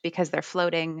witchcraft because they're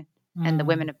floating, and the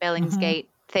women of Billingsgate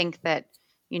think that,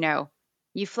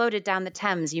 you floated down the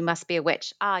Thames, you must be a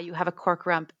witch. Ah, you have a cork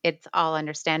rump. It's all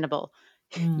understandable.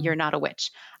 You're not a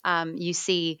witch. You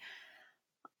see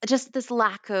just this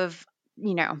lack of,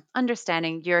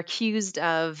 understanding. You're accused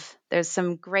of, there's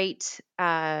some great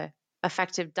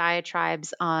effective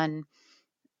diatribes on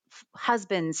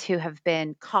husbands who have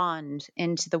been conned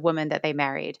into the woman that they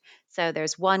married. So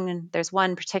there's one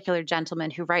particular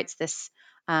gentleman who writes this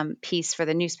piece for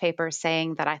the newspaper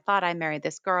saying that I thought I married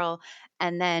this girl,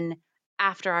 and then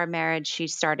after our marriage, she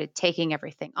started taking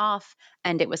everything off,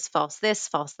 and it was false this,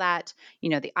 false that.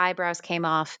 The eyebrows came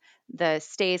off, the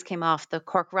stays came off, the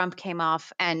cork rump came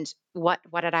off, and what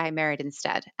had I married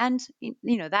instead? And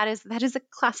that is a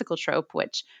classical trope,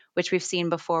 which we've seen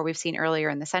before, we've seen earlier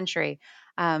in the century.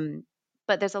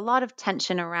 But there's a lot of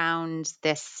tension around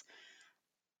this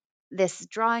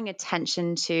drawing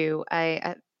attention to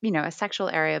a sexual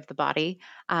area of the body,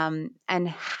 and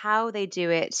how they do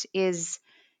it is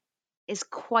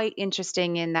quite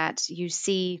interesting in that you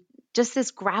see just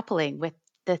this grappling with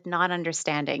the not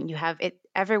understanding. You have it.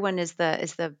 Everyone is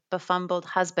the befumbled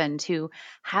husband who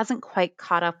hasn't quite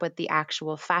caught up with the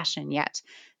actual fashion yet.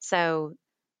 So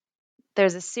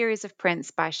there's a series of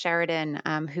prints by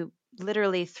Sheridan who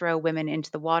literally throw women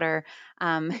into the water,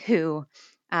 who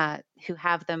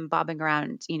have them bobbing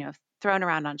around, thrown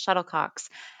around on shuttlecocks.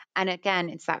 And again,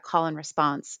 it's that call and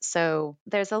response. So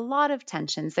there's a lot of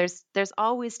tensions. There's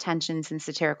always tensions in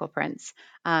satirical prints.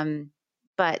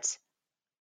 But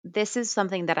this is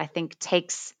something that I think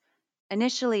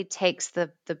initially takes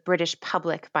the British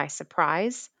public by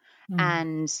surprise,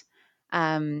 and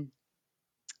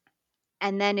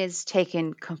then is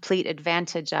taken complete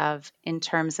advantage of in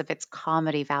terms of its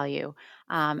comedy value,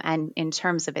 and in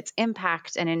terms of its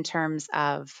impact, and in terms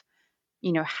of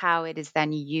how it is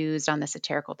then used on the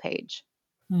satirical page.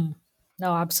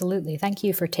 No, absolutely. Thank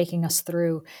you for taking us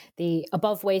through the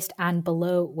above waist and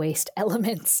below waist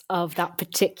elements of that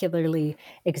particularly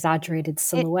exaggerated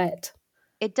silhouette.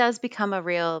 It does become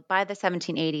by the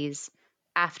 1780s,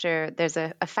 after there's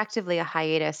effectively a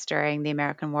hiatus during the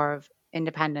American War of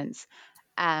Independence,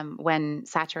 when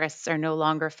satirists are no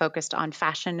longer focused on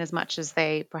fashion as much as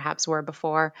they perhaps were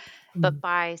before. But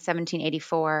by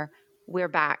 1784, we're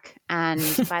back. And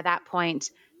by that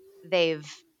point, they've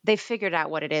figured out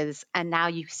what it is. And now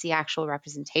you see actual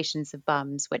representations of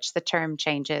bums, which the term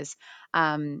changes.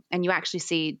 And you actually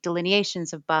see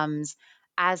delineations of bums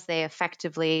as they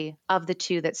effectively, of the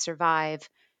two that survive,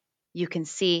 you can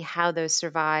see how those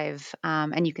survive.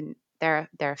 And they're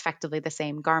effectively the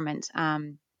same garment.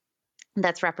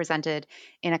 That's represented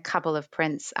in a couple of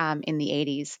prints in the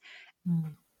 80s.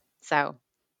 So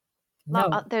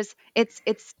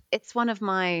it's one of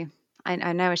my,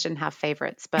 I know I shouldn't have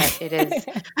favorites, but it is.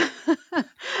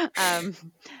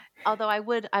 Although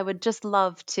I would just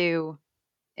love to,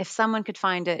 if someone could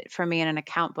find it for me in an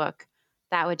account book,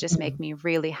 that would just make me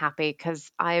really happy,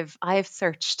 because I've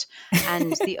searched,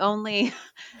 and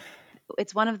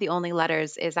it's one of the only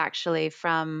letters is actually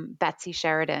from Betsy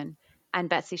Sheridan. And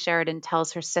Betsy Sheridan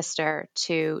tells her sister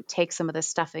to take some of the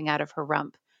stuffing out of her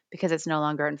rump because it's no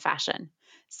longer in fashion.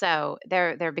 So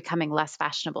they're becoming less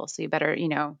fashionable. So you better,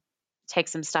 take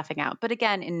some stuffing out. But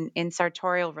again, in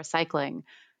sartorial recycling,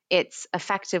 it's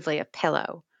effectively a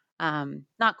pillow.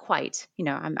 Not quite,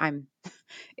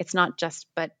 it's not just,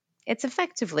 but it's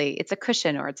a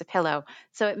cushion, or it's a pillow.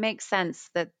 So it makes sense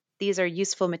that these are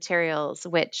useful materials,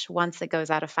 which once it goes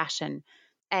out of fashion,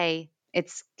 it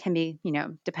can be,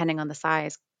 depending on the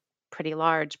size, pretty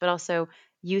large, but also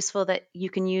useful that you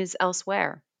can use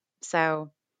elsewhere.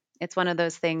 So it's one of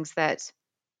those things that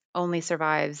only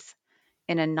survives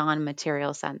in a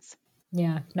non-material sense.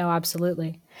 Yeah, no,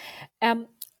 absolutely.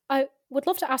 I would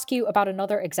love to ask you about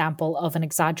another example of an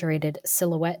exaggerated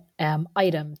silhouette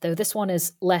item, though this one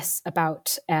is less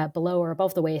about below or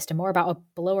above the waist and more about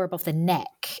below or above the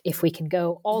neck, if we can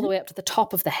go all the way up to the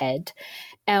top of the head.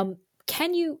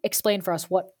 Can you explain for us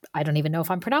what, I don't even know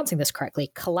if I'm pronouncing this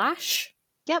correctly, calash?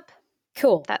 Yep.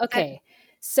 Cool. Okay.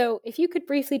 So if you could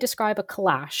briefly describe a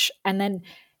calash, and then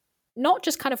not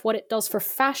just kind of what it does for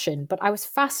fashion, but I was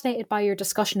fascinated by your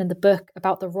discussion in the book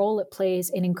about the role it plays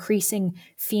in increasing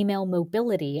female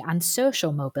mobility and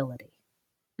social mobility.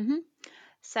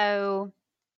 So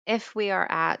if we are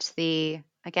at the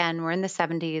again, we're in the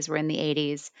 70s, we're in the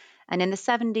 80s. And in the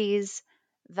 70s,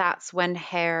 that's when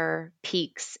hair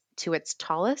peaks to its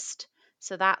tallest.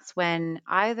 So that's when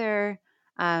either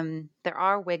there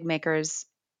are wig makers,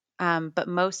 but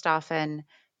most often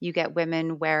you get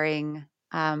women wearing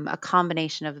a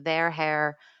combination of their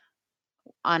hair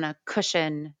on a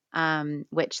cushion,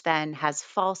 which then has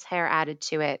false hair added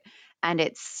to it, and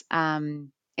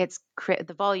the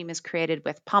volume is created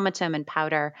with pomatum and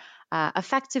powder.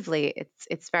 Effectively,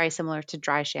 it's very similar to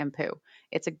dry shampoo.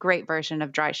 It's a great version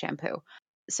of dry shampoo.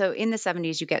 So in the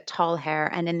 70s, you get tall hair.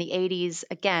 And in the 80s,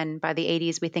 again, by the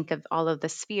 80s, we think of all of the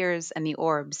spheres and the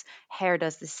orbs. Hair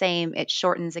does the same. It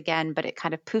shortens again, but it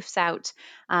kind of poofs out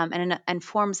and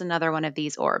forms another one of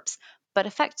these orbs. But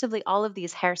effectively, all of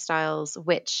these hairstyles,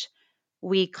 which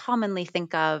we commonly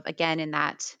think of, again, in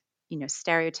that,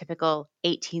 stereotypical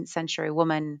 18th century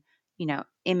woman,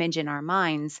 image in our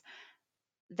minds,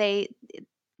 they,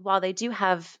 while they do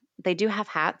have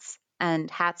hats,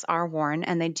 and hats are worn,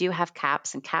 and they do have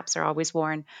caps, and caps are always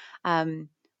worn.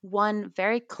 One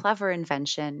very clever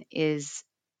invention is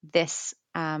this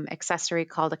accessory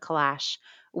called a calash,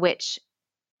 which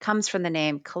comes from the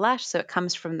name calash. So it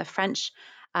comes from the French,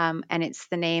 and it's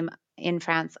the name in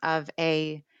France of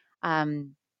a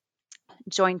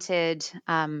jointed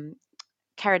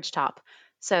carriage top.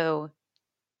 So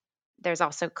there's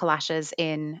also calashes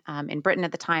in Britain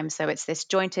at the time. So it's this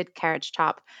jointed carriage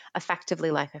top, effectively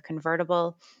like a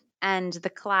convertible. And the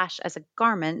calash as a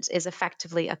garment is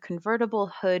effectively a convertible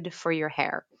hood for your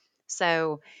hair.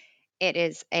 So it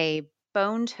is a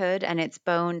boned hood, and it's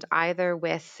boned either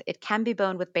with, it can be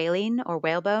boned with baleen or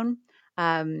whalebone,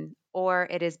 or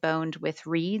it is boned with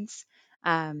reeds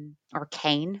or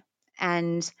cane.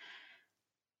 And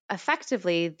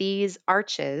effectively, these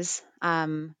arches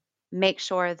make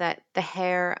sure that the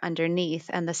hair underneath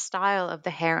and the style of the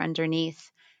hair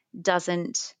underneath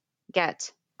doesn't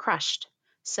get crushed.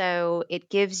 So it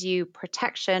gives you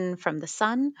protection from the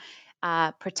sun,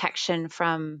 protection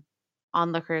from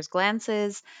onlookers'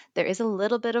 glances. There is a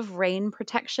little bit of rain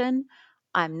protection.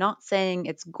 I'm not saying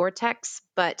it's Gore-Tex,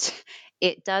 but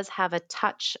it does have a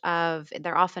touch of,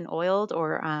 they're often oiled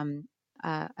or an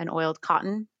oiled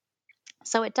cotton.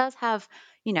 So it does have,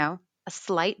 a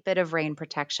slight bit of rain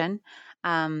protection.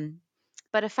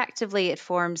 But effectively, it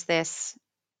forms this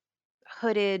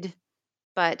hooded,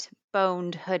 but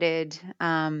boned hooded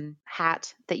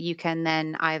hat that you can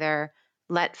then either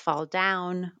let fall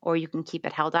down, or you can keep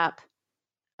it held up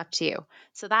to you.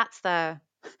 So that's the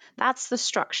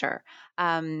structure.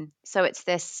 So it's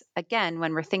this, again,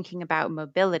 when we're thinking about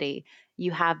mobility,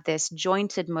 you have this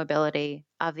jointed mobility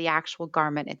of the actual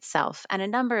garment itself. And a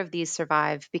number of these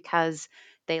survive because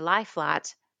they lie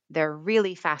flat. They're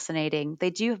really fascinating. They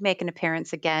do make an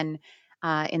appearance again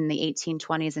in the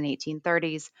 1820s and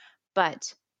 1830s.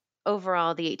 But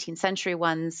overall, the 18th century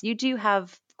ones, you do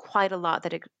have quite a lot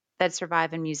that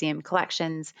survive in museum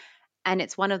collections. And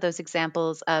it's one of those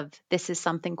examples of, this is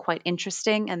something quite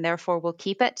interesting, and therefore we'll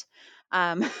keep it,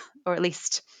 or at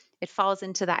least it falls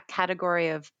into that category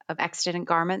of extant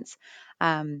garments.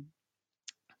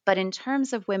 But in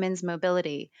terms of women's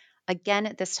mobility, again,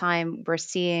 at this time, we're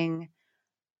seeing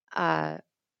an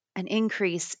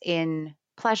increase in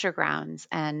pleasure grounds,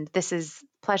 and this is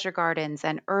pleasure gardens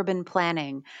and urban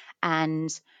planning. And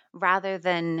rather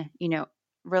than,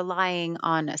 relying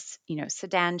on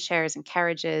sedan chairs and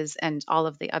carriages and all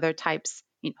of the other types,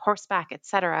 horseback,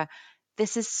 etc.,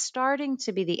 this is starting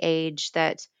to be the age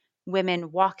that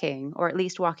women walking, or at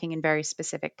least walking in very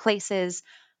specific places,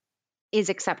 is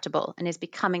acceptable and is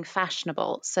becoming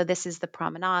fashionable. So this is the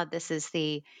promenade. This is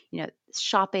the,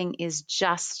 shopping is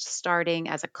just starting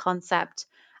as a concept.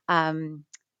 And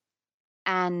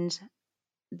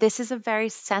this is a very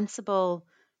sensible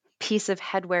piece of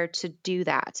headwear to do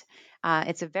that.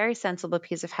 It's a very sensible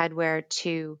piece of headwear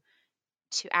to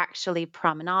actually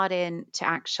promenade in, to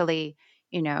actually,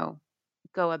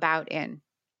 go about in.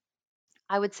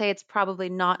 I would say it's probably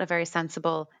not a very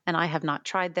sensible, and I have not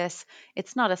tried this,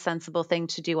 it's not a sensible thing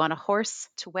to do on a horse,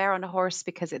 to wear on a horse,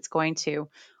 because it's going to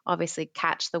obviously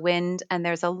catch the wind. And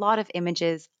there's a lot of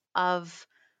images of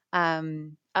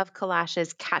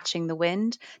calashes catching the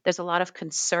wind. There's a lot of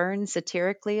concern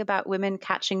satirically about women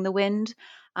catching the wind.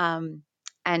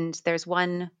 And there's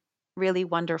one really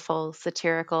wonderful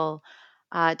satirical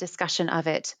discussion of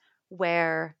it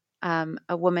where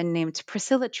a woman named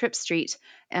Priscilla Tripstreet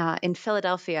in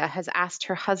Philadelphia has asked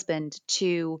her husband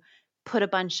to put a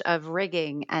bunch of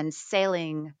rigging and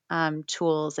sailing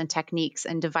tools and techniques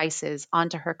and devices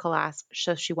onto her calash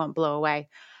so she won't blow away.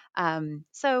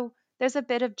 So there's a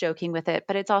bit of joking with it,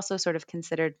 but it's also sort of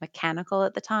considered mechanical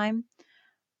at the time.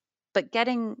 But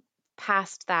getting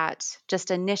past that just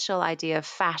initial idea of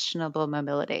fashionable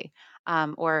mobility,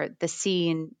 or the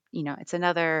scene, it's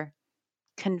another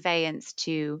conveyance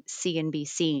to see and be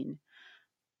seen.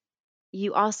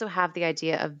 You also have the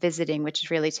idea of visiting, which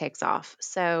really takes off.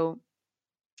 So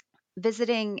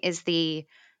visiting is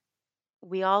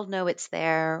we all know it's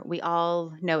there. We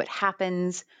all know it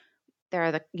happens. There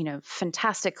are the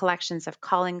fantastic collections of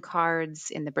calling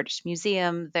cards in the British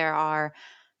Museum. There are,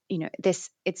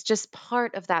 it's just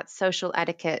part of that social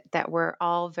etiquette that we're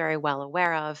all very well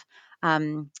aware of.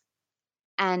 And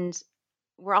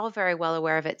we're all very well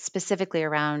aware of it, specifically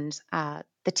around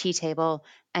the tea table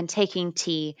and taking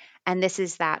tea. And this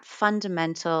is that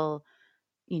fundamental,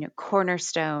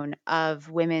 cornerstone of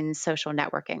women's social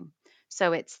networking.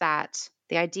 So it's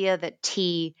the idea that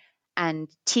tea and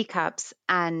teacups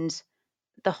and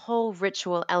the whole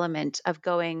ritual element of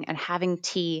going and having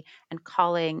tea and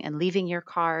calling and leaving your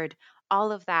card,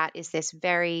 all of that is this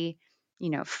very,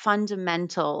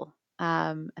 fundamental,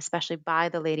 especially by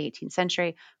the late 18th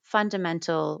century,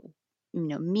 fundamental,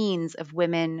 means of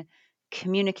women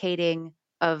communicating,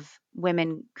 of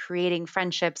women creating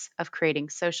friendships, of creating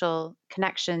social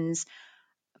connections,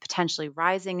 potentially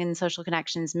rising in social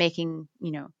connections, making,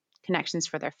 connections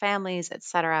for their families,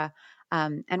 etc.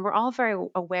 And we're all very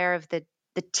aware of the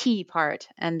tea part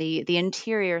and the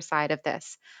interior side of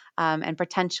this, and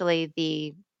potentially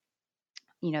the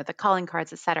calling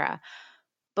cards, etc.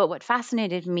 But what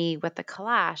fascinated me with the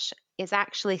calash is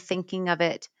actually thinking of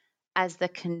it as the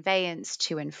conveyance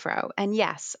to and fro. And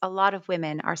yes, a lot of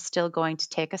women are still going to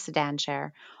take a sedan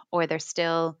chair, or they're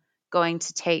still going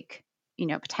to take,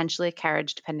 potentially a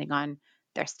carriage, depending on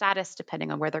their status,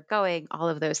 depending on where they're going, all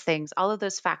of those things, all of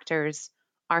those factors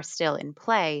are still in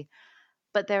play.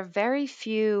 But there are very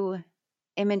few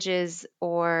images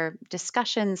or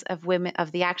discussions of women,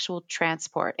 of the actual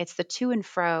transport. It's the to and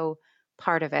fro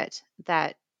part of it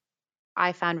that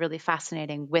I found really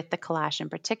fascinating with the calash in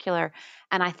particular.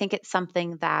 And I think it's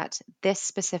something that this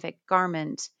specific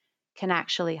garment can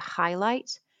actually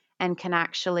highlight and can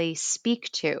actually speak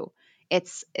to.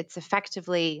 It's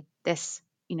effectively this,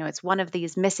 it's one of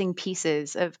these missing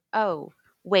pieces of, oh,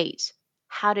 wait,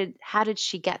 how did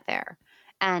she get there?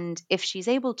 And if she's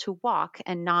able to walk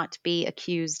and not be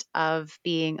accused of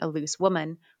being a loose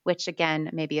woman, which again,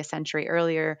 maybe a century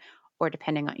earlier, or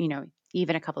depending on,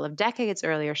 even a couple of decades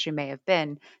earlier, she may have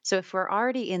been. So if we're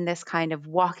already in this kind of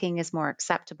walking is more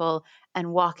acceptable,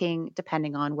 and walking,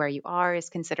 depending on where you are, is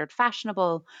considered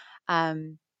fashionable,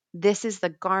 this is the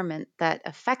garment that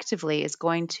effectively is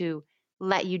going to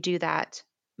let you do that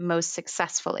most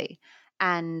successfully.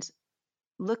 And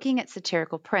looking at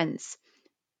satirical prints,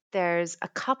 there's a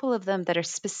couple of them that are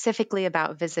specifically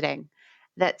about visiting,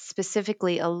 that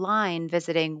specifically align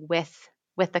visiting with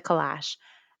the calash.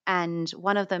 And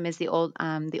one of them is the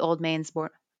old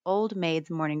maid's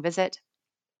morning visit,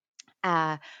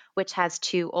 which has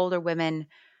two older women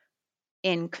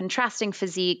in contrasting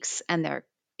physiques, and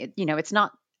it's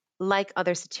not like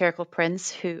other satirical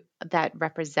prints that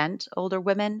represent older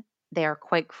women. They are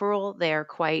quite cruel. They are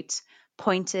quite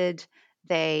pointed.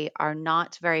 They are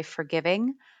not very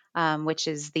forgiving, which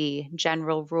is the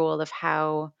general rule of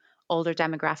how older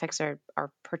demographics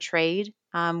are portrayed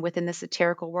within the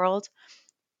satirical world.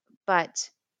 But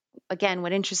again,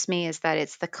 what interests me is that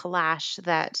it's the calash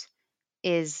that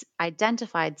is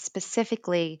identified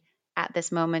specifically at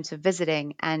this moment of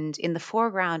visiting. And in the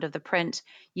foreground of the print,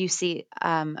 you see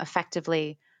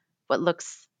effectively what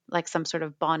looks like some sort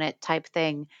of bonnet type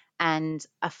thing, and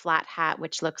a flat hat,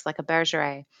 which looks like a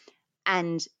bergeret.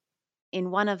 And in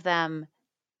one of them,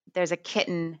 there's a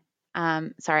cat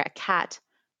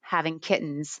having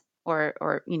kittens,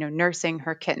 or nursing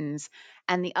her kittens,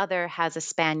 and the other has a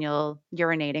spaniel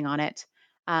urinating on it.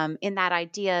 In that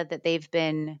idea that they've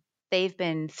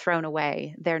been thrown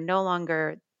away, they're no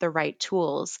longer the right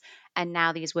tools, and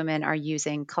now these women are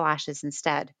using calashes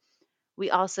instead.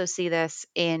 We also see this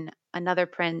in another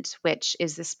print, which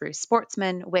is the Spruce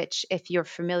Sportsman, which, if you're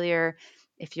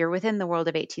within the world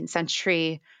of 18th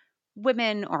century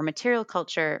women or material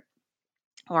culture,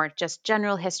 or just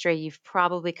general history, you've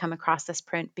probably come across this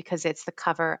print because it's the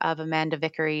cover of Amanda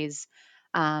Vickery's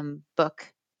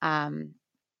book,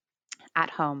 At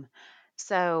Home.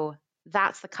 So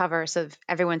that's the cover. So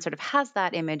everyone sort of has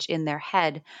that image in their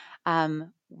head.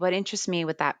 What interests me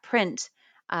with that print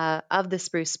of the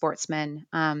Spruce Sportsman,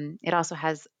 it also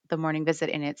has the morning visit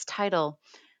in its title.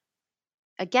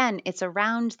 Again, it's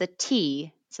around the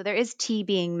tea. So there is tea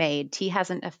being made. Tea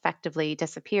hasn't effectively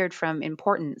disappeared from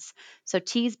importance. So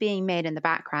tea's being made in the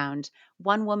background.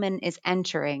 One woman is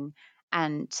entering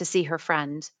and to see her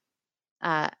friend.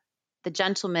 the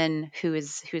gentleman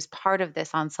who's part of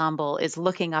this ensemble is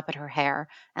looking up at her hair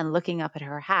and looking up at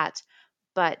her hat,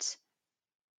 but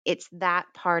it's that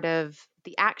part of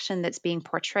the action that's being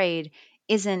portrayed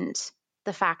isn't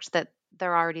the fact that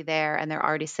they're already there and they're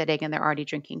already sitting and they're already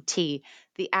drinking tea.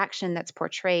 The action that's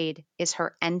portrayed is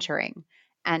her entering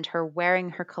and her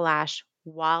wearing her calash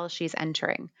while she's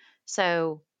entering.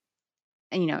 So,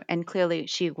 and clearly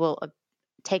she will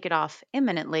take it off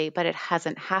imminently, but it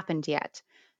hasn't happened yet.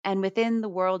 And within the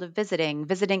world of visiting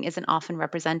isn't often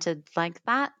represented like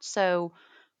that. So,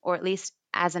 or at least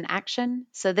as an action.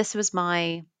 So this was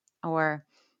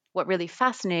what really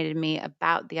fascinated me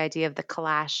about the idea of the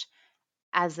calash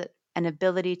as an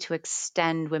ability to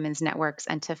extend women's networks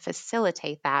and to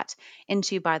facilitate that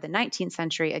into, by the 19th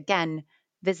century, again,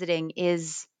 visiting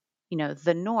is,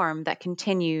 the norm that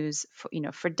continues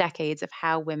for decades of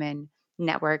how women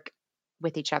network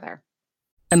with each other.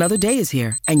 Another day is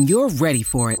here, and you're ready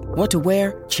for it. What to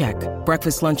wear? Check.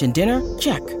 Breakfast, lunch, and dinner?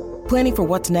 Check. Planning for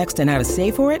what's next and how to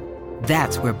save for it?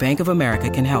 That's where Bank of America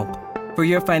can help. For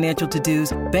your financial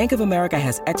to-dos, Bank of America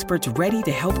has experts ready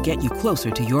to help get you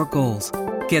closer to your goals.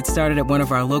 Get started at one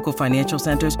of our local financial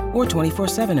centers or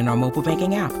 24/7 in our mobile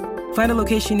banking app. Find a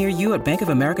location near you at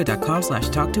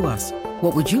bankofamerica.com/talktous.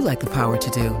 What would you like the power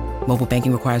to do? Mobile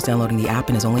banking requires downloading the app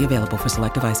and is only available for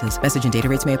select devices. Message and data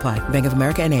rates may apply. Bank of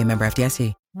America N.A., member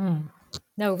FDIC.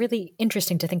 No, really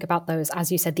interesting to think about those,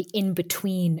 as you said, the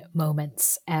in-between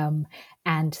moments and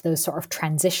those sort of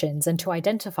transitions, and to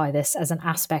identify this as an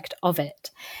aspect of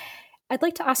it. I'd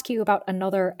like to ask you about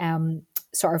another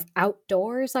sort of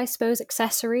outdoors, I suppose,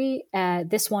 accessory.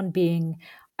 This one being,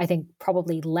 I think,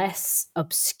 probably less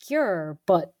obscure,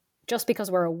 but just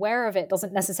because we're aware of it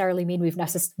doesn't necessarily mean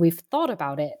we've thought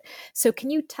about it. So can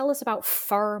you tell us about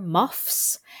fur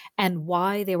muffs and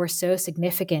why they were so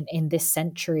significant in this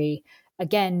century?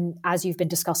 Again, as you've been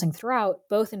discussing throughout,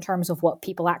 both in terms of what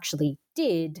people actually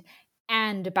did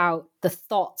and about the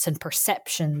thoughts and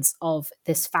perceptions of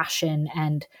this fashion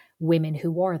and women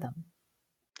who wore them.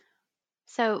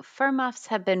 So fur muffs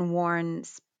have been worn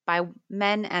by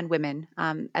men and women.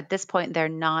 At this point, they're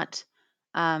not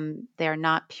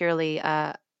purely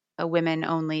a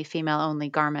women-only, female-only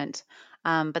garment,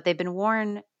 but they've been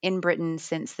worn in Britain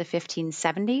since the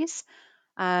 1570s.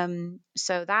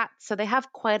 So they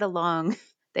have quite a long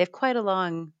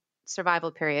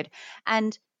survival period,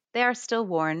 and they are still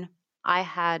worn. I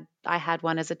had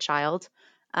one as a child,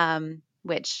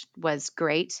 which was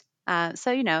great.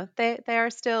 So they are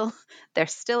still they're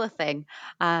still a thing.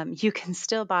 You can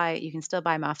still buy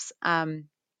muffs.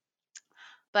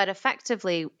 But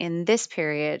effectively, in this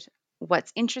period,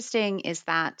 what's interesting is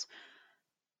that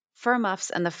fur muffs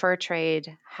and the fur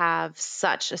trade have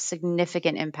such a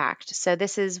significant impact. So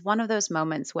this is one of those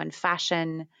moments when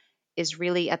fashion is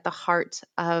really at the heart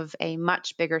of a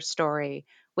much bigger story,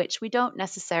 which we don't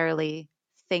necessarily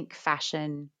think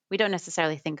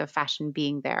of fashion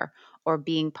being there or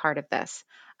being part of this.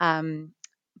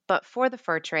 But for the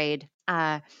fur trade,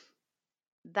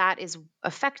 that is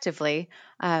effectively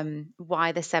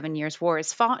why the 7 Years' War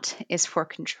is fought, is for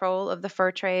control of the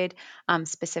fur trade,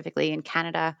 specifically in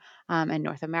Canada and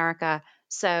North America.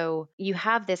 So you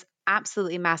have this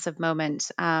absolutely massive moment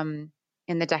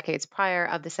in the decades prior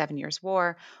of the 7 Years'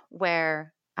 War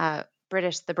where the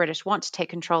British want to take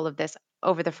control of this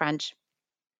over the French.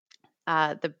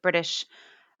 The British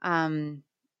Hudson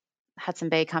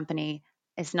Bay Company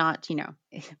is not,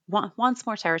 wants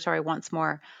more territory, wants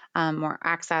more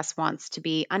access, wants to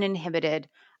be uninhibited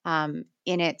in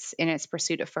its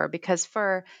pursuit of fur, because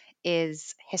fur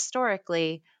is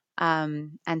historically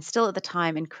and still at the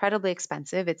time incredibly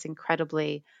expensive. It's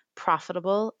incredibly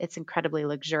profitable. It's incredibly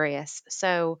luxurious.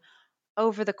 So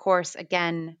over the course,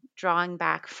 again, drawing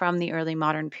back from the early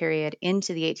modern period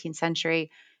into the 18th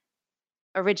century,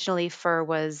 originally fur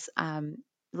was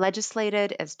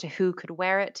legislated as to who could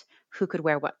wear it, who could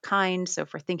wear what kind. So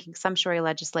if we're thinking sumptuary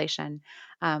legislation,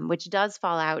 which does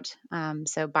fall out.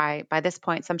 So by this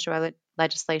point, sumptuary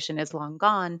legislation is long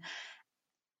gone,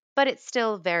 but it's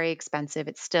still very expensive.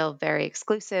 It's still very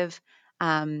exclusive.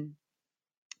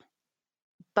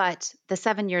 But the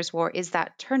 7 Years' War is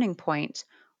that turning point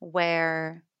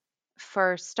where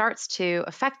fur starts to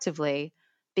effectively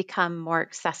become more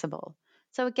accessible.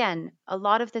 So again, a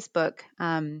lot of this book,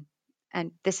 and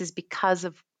this is because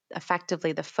of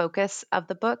effectively the focus of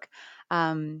the book,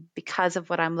 because of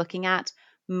what I'm looking at,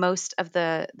 most of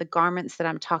the garments that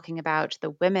I'm talking about, the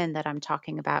women that I'm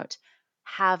talking about,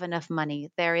 have enough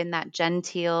money. They're in that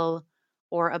genteel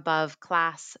or above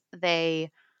class.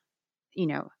 They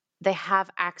have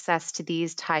access to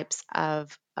these types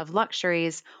of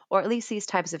luxuries, or at least these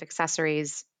types of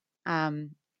accessories,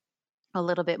 a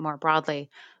little bit more broadly.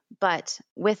 But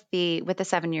with the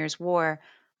 7 Years' War,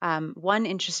 one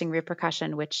interesting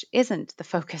repercussion, which isn't the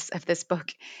focus of this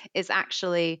book, is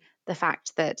actually the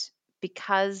fact that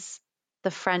because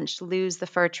the French lose the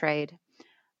fur trade,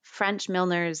 French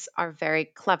milliners are very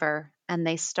clever and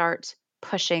they start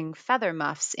pushing feather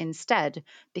muffs instead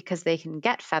because they can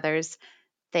get feathers,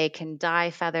 they can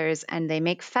dye feathers, and they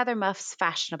make feather muffs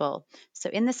fashionable. So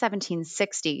in the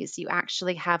 1760s, you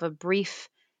actually have a brief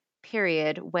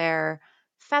period where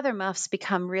feather muffs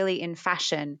become really in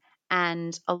fashion,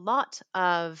 and a lot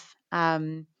of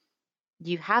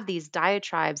you have these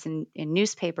diatribes in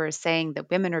newspapers saying that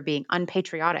women are being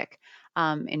unpatriotic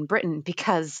in Britain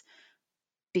because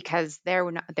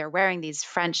they're wearing these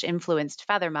French influenced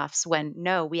feather muffs when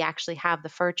no, we actually have the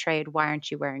fur trade. Why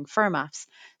aren't you wearing fur muffs?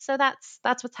 So that's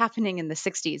what's happening in the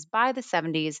 60s. By the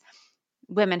 70s,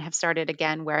 women have started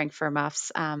again wearing fur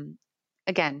muffs.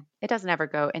 Again, it doesn't ever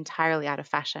go entirely out of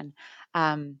fashion.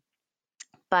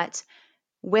 But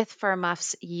with fur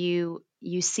muffs, you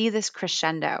see this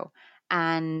crescendo.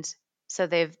 And so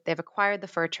they've acquired the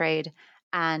fur trade,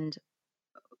 and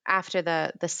after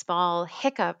the small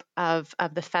hiccup of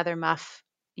the feather muff,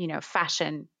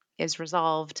 fashion is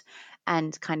resolved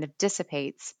and kind of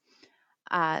dissipates,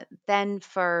 then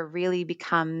fur really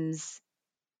becomes,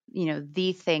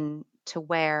 the thing to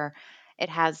wear. It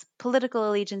has political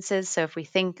allegiances. So if we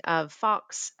think of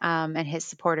Fox and his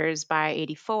supporters by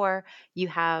 84, you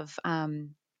have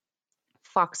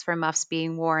Fox fur muffs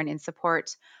being worn in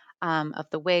support of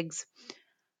the Whigs.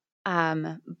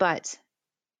 But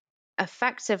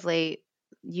effectively,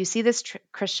 you see this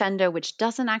crescendo, which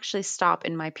doesn't actually stop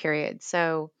in my period.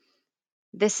 So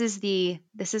this is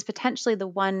potentially the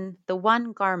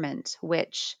one garment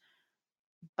which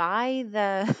by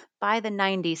the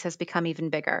 90s has become even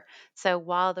bigger. So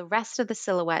while the rest of the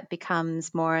silhouette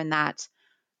becomes more in that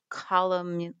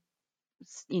column,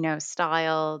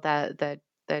 style, the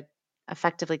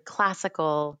effectively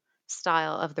classical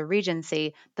style of the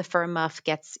Regency, the fur muff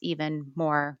gets even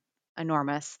more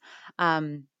enormous.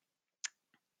 But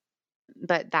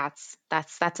that's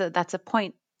a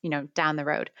point, down the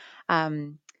road.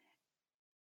 In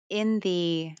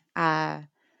the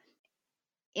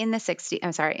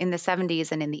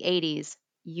 70s and in the 80s,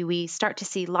 we start to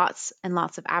see lots and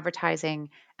lots of advertising,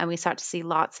 and we start to see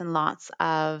lots and lots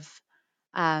of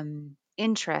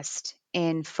interest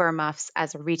in fur muffs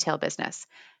as a retail business.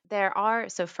 There are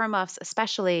fur muffs,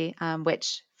 especially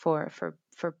which for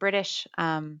British,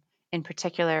 in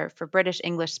particular for British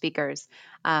English speakers,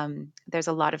 there's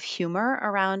a lot of humor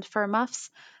around fur muffs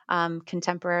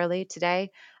contemporarily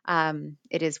today.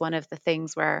 It is one of the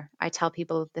things where I tell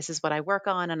people this is what I work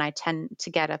on, and I tend to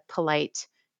get a polite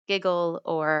giggle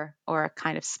or a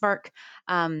kind of smirk.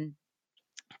 And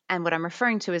what I'm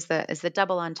referring to is the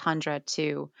double entendre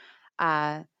to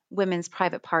women's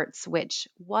private parts, which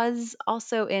was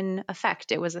also in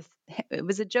effect. It was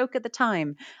a joke at the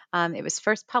time. It was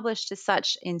first published as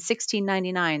such in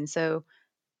 1699. So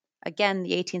again,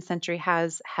 the 18th century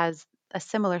has a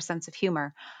similar sense of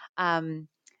humor. But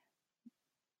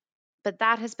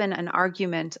that has been an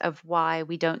argument of why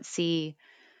we don't see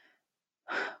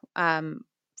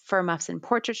fur muffs in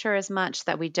portraiture as much,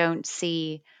 that we don't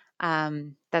see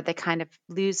that they kind of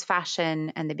lose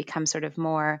fashion and they become sort of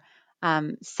more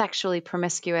sexually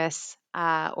promiscuous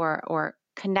or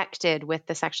connected with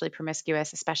the sexually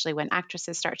promiscuous, especially when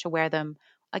actresses start to wear them.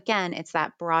 Again, it's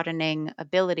that broadening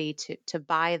ability to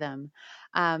buy them.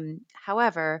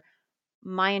 However,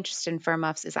 my interest in fur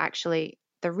muffs is actually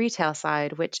the retail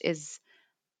side, which is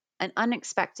an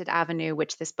unexpected avenue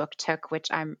which this book took,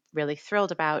 which I'm really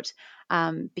thrilled about,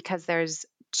 because there are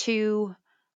two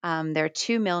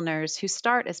milliners who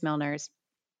start as milliners,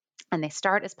 and they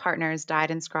start as partners,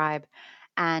 dyed and scribe,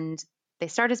 and they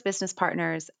start as business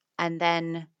partners, and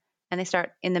they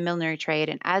start in the millinery trade.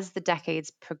 And as the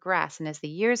decades progress and as the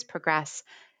years progress,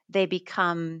 they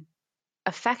become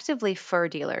effectively fur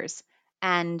dealers.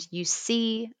 And you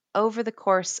see over the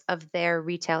course of their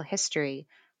retail history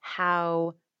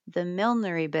how the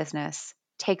millinery business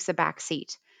takes a back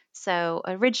seat. So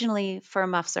originally, fur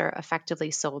muffs are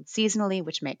effectively sold seasonally,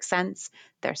 which makes sense.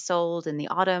 They're sold in the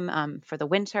autumn for the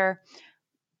winter.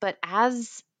 But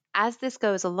as this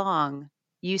goes along,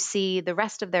 you see the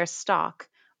rest of their stock,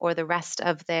 or the rest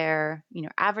of their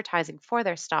advertising for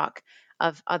their stock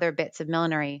of other bits of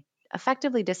millinery,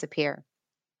 effectively disappear.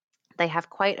 They have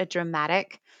quite a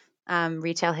dramatic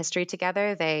retail history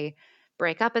together. They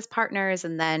break up as partners,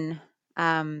 and then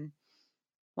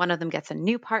one of them gets a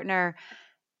new partner,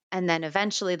 and then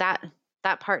eventually that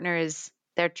partner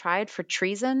they're tried for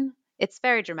treason it's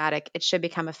very dramatic. It should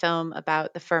become a film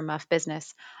about the fur muff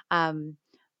business. But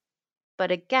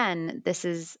again, this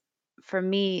is, for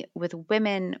me, with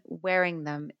women wearing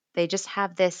them, they just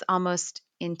have this almost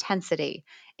intensity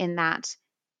in that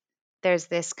there's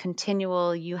this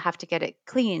continual, you have to get it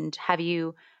cleaned. Have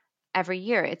you every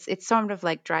year? It's sort of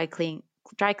like dry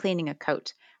cleaning a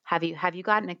coat. Have you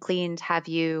gotten it cleaned? Have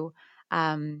you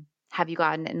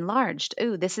gotten it enlarged?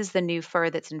 Ooh, this is the new fur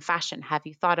that's in fashion. Have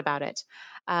you thought about it?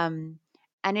 And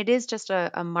it is just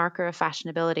a marker of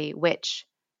fashionability, which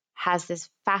has this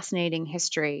fascinating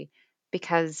history,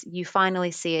 because you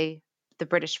finally see the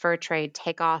British fur trade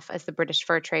take off as the British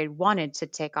fur trade wanted to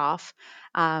take off.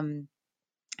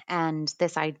 And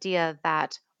this idea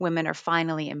that women are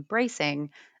finally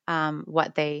embracing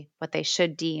what they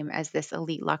should deem as this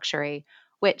elite luxury,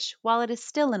 which, while it is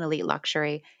still an elite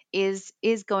luxury, is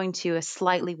going to a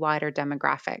slightly wider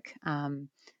demographic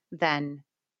than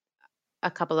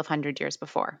a couple of hundred years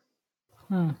before.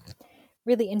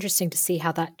 Really interesting to see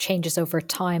how that changes over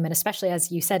time, and especially,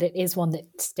 as you said, it is one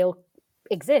that still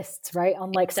exists, right?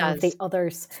 Unlike some of the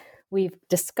others we've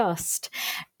discussed.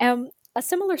 A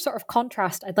similar sort of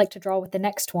contrast I'd like to draw with the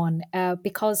next one,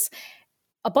 because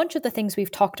a bunch of the things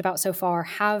we've talked about so far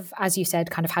have, as you said,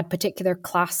 kind of had particular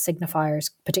class signifiers,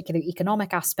 particular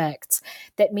economic aspects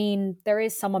that mean there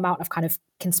is some amount of kind of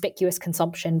conspicuous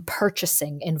consumption,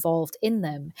 purchasing involved in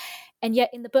them. And yet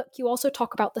in the book, you also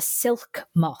talk about the silk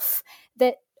muff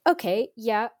that, okay,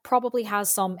 yeah, probably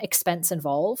has some expense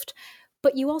involved,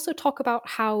 but you also talk about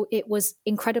how it was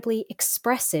incredibly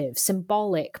expressive,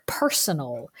 symbolic,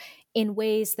 personal, in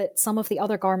ways that some of the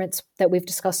other garments that we've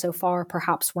discussed so far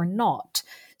perhaps were not.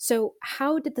 So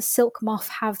how did the silk muff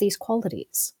have these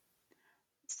qualities?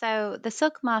 So the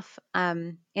silk muff,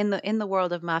 in the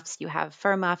world of muffs, you have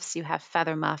fur muffs, you have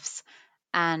feather muffs,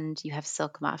 and you have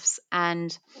silk muffs.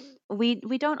 And we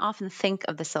don't often think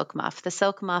of the silk muff. The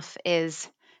silk muff is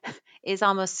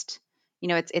almost,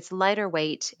 it's lighter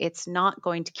weight. It's not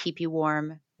going to keep you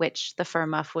warm, which the fur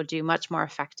muff will do much more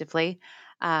effectively.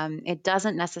 It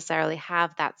doesn't necessarily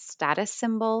have that status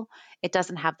symbol. It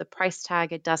doesn't have the price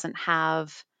tag. It doesn't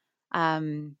have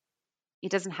the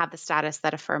status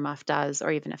that a fur muff does,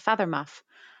 or even a feather muff.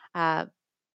 But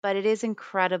it is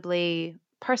incredibly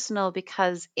personal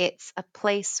because it's a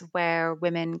place where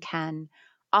women can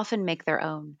often make their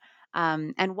own.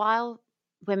 And while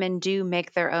women do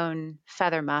make their own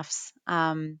feather muffs,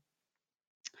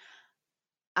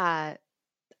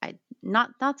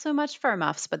 not so much fur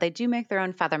muffs, but they do make their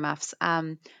own feather muffs.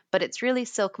 But it's really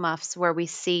silk muffs where we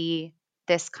see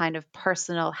this kind of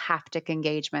personal haptic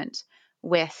engagement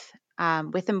with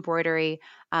embroidery,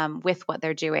 with what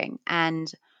they're doing.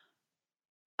 And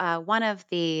one of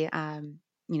the,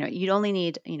 you'd only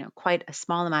need, quite a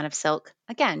small amount of silk.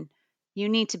 Again, you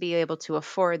need to be able to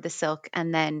afford the silk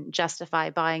and then justify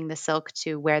buying the silk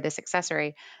to wear this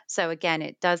accessory. So again,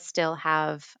 it does still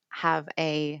have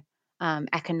a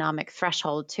economic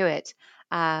threshold to it.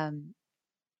 But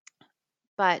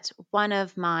one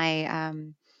of my,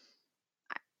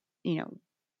 I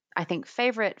think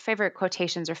favorite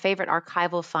quotations or favorite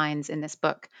archival finds in this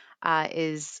book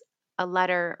is a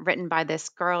letter written by this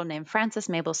girl named Frances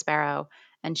Mabel Sparrow,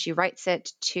 and she writes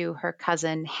it to her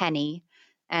cousin Henny.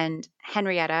 And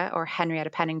Henrietta, or Henrietta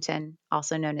Pennington,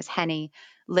 also known as Henny,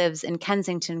 lives in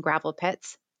Kensington Gravel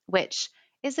Pits, which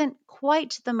isn't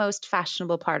quite the most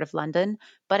fashionable part of London,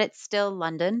 but it's still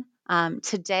London.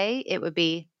 Today, it would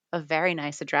be a very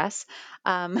nice address.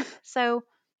 So,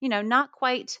 not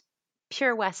quite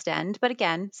pure West End, but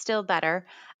again, still better.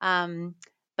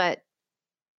 But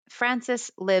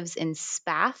Frances lives in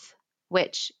Spath,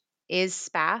 which is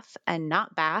Spath and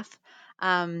not Bath.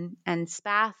 And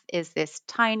Spath is this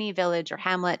tiny village or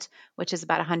hamlet, which is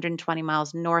about 120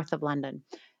 miles north of London.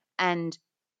 And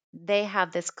they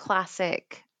have this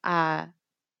classic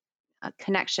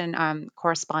connection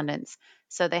correspondence.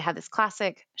 So they have this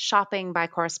classic shopping by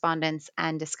correspondence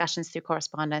and discussions through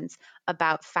correspondence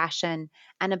about fashion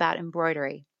and about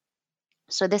embroidery.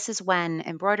 So this is when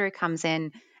embroidery comes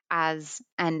in and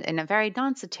in a very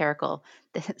non-satirical,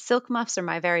 the silk muffs are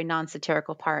my very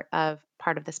non-satirical part of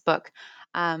this book.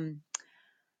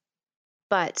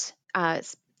 But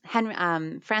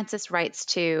Frances writes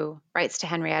to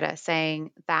Henrietta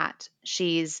saying that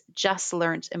she's just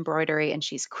learnt embroidery and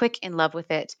she's quick in love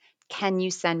with it. Can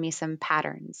you send me some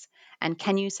patterns? And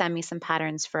can you send me some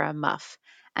patterns for a muff?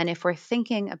 And if we're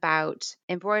thinking about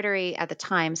embroidery at the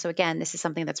time, so again, this is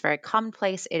something that's very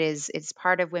commonplace. It's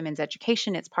part of women's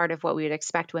education. It's part of what we would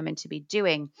expect women to be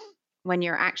doing. When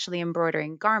you're actually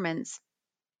embroidering garments,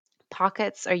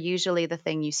 pockets are usually the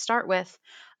thing you start with.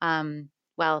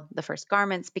 the first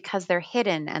garments, because they're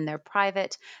hidden and they're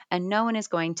private and no one is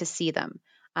going to see them.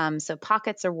 So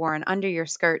pockets are worn under your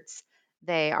skirts.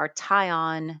 They are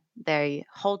tie-on. They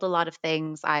hold a lot of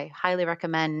things. I highly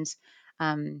recommend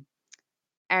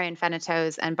Ariane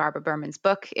Fenito's and Barbara Berman's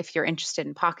book if you're interested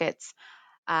in pockets.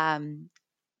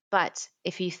 But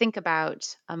if you think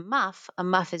about a muff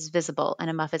is visible and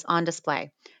a muff is on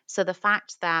display. So the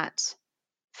fact that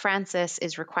Frances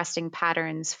is requesting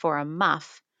patterns for a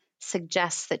muff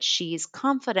suggests that she's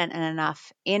confident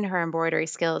enough in her embroidery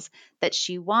skills that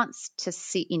she wants to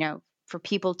see, for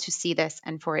people to see this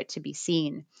and for it to be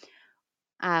seen.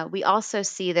 We also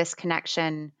see this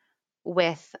connection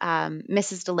with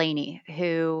Mrs. Delaney,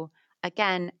 who,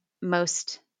 again,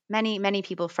 many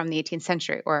people from the 18th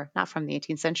century, or not from the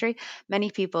 18th century, many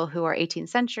people who are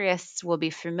 18th centuryists will be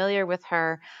familiar with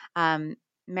her.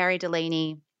 Mary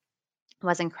Delaney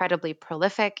was incredibly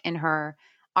prolific in her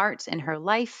art, in her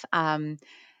life,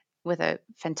 with a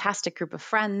fantastic group of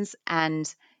friends.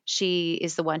 And she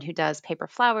is the one who does paper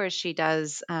flowers. She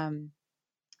does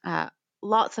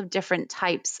lots of different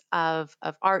types of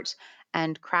art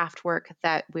and craft work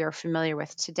that we are familiar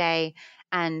with today.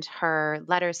 And her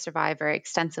letters survive very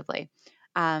extensively.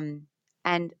 And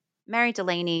Mary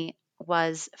Delaney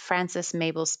was Frances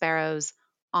Mabel Sparrow's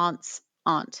aunt's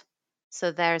aunt.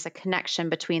 So there's a connection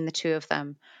between the two of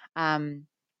them. And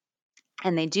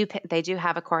they do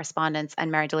have a correspondence,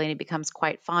 and Mary Delaney becomes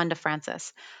quite fond of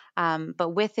Frances.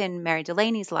 But within Mary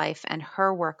Delaney's life and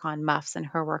her work on muffs and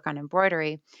her work on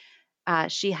embroidery,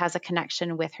 she has a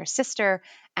connection with her sister,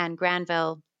 Anne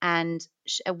Granville, and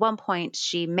at one point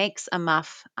she makes a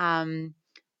muff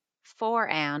for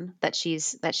Anne that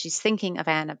she's thinking of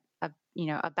Anne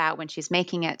about when she's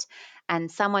making it, and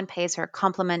someone pays her a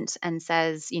compliment and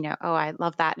says, oh, I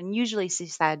love that. And usually she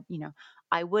said,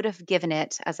 I would have given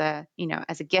it as a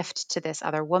gift to this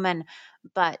other woman,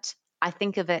 but I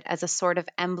think of it as a sort of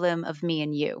emblem of me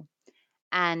and you.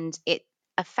 And it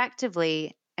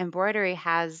effectively, embroidery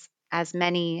has, as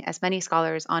many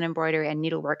scholars on embroidery and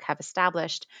needlework have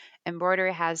established,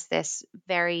 embroidery has this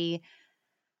very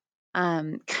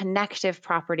connective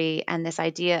property and this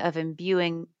idea of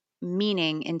imbuing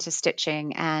meaning into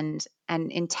stitching and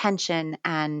intention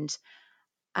and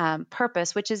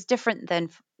purpose, which is different than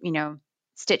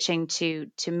stitching to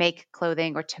make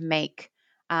clothing or to make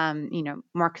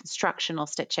more constructional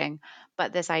stitching.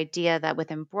 But this idea that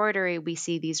with embroidery we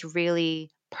see these really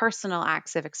personal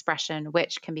acts of expression,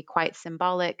 which can be quite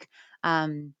symbolic,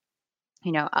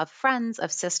 of friends,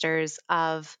 of sisters,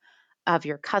 of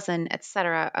your cousin,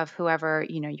 etc., of whoever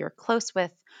you're close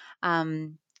with,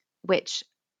 which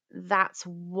that's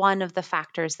one of the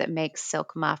factors that makes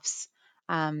silk muffs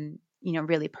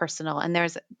really personal. And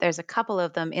there's a couple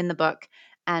of them in the book,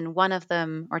 and one of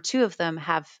them or two of them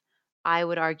have, I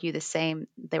would argue,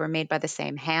 they were made by the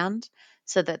same hand,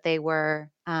 so that they were,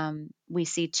 we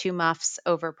see two muffs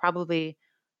over probably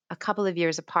a couple of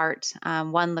years apart.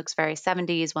 One looks very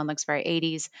 70s, one looks very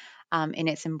 80s in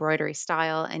its embroidery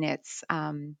style, in its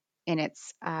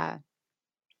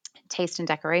taste and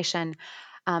decoration.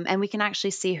 And we can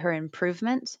actually see her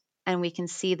improvement, and we can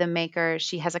see the maker.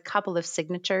 She has a couple of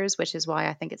signatures, which is why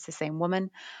I think it's the same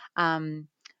woman.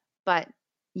 But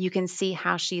you can see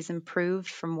how she's improved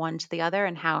from one to the other,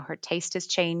 and how her taste has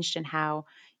changed, and how,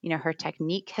 her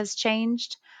technique has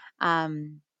changed.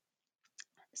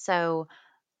 So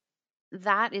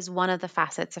that is one of the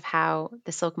facets of how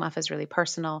the silk muff is really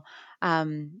personal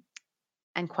and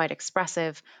quite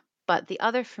expressive. But the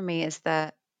other for me is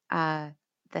the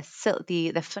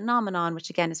phenomenon, which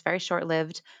again is very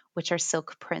short-lived, which are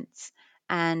silk prints.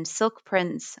 And silk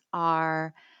prints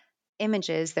are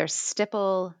images, they're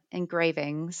stipple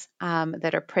engravings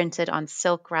that are printed on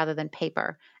silk rather than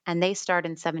paper. And they start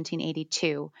in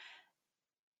 1782.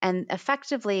 And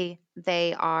effectively,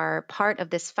 they are part of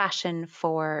this fashion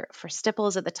for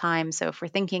stipples at the time. So if we're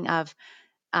thinking of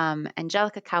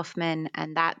Angelica Kaufman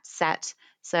and that set,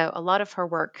 so a lot of her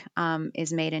work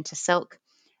is made into silk,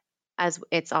 as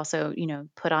it's also,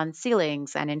 put on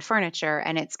ceilings and in furniture.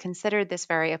 And it's considered this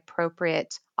very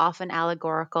appropriate, often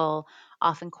allegorical,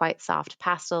 often quite soft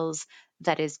pastels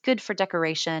that is good for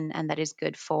decoration and that is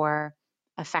good for,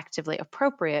 effectively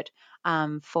appropriate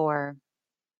for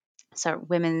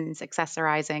women's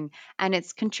accessorizing. And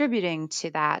it's contributing to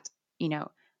that,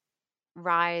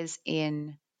 rise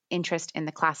in interest in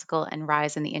the classical and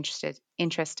rise in the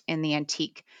interest in the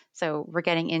antique. So we're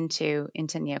getting into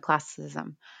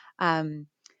neoclassicism.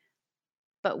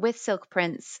 But with silk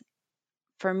prints,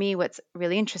 for me, what's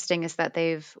really interesting is that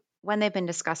when they've been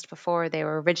discussed before, they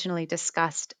were originally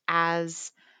discussed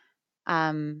as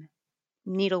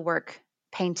needlework,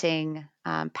 painting,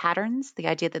 patterns, the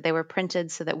idea that they were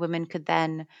printed so that women could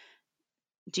then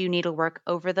do needlework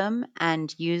over them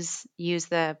and use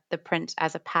the print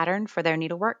as a pattern for their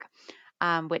needlework,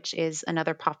 which is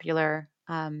another popular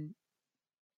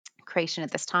creation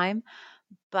at this time.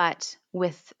 But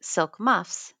with silk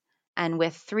muffs, and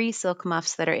with 3 silk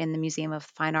muffs that are in the Museum of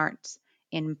Fine Arts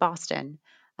in Boston,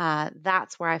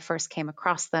 that's where I first came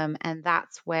across them, and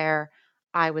that's where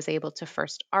I was able to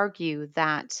first argue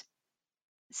that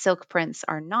silk prints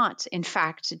are not, in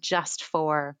fact, just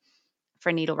for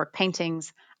needlework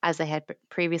paintings, as they had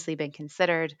previously been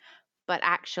considered, but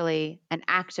actually an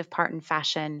active part in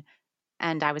fashion.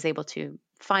 And I was able to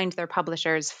find their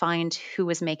publishers, find who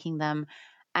was making them,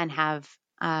 and have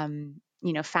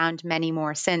found many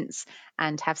more since,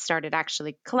 and have started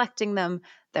actually collecting them.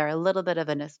 They're a little bit of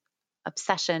an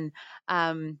obsession.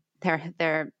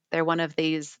 They're one of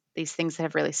these things that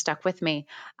have really stuck with me.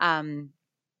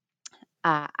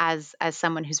 As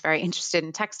someone who's very interested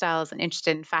in textiles and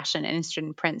interested in fashion and interested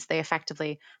in prints, they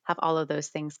effectively have all of those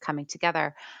things coming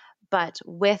together. But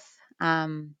with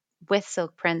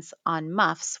silk prints on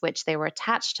muffs, which they were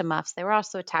attached to muffs, they were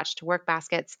also attached to work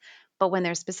baskets. But when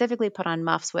they're specifically put on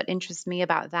muffs, what interests me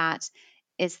about that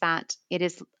is that it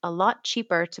is a lot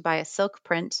cheaper to buy a silk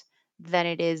print than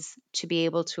it is to be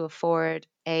able to afford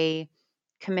a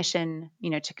commission,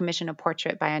 to commission a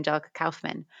portrait by Angelica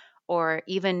Kauffman, or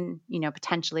even,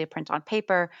 potentially a print on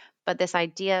paper. But this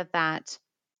idea that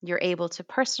you're able to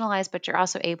personalize, but you're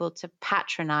also able to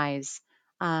patronize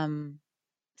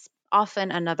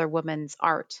often another woman's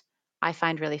art, I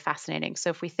find really fascinating. So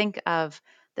if we think of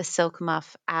the silk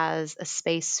muff as a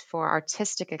space for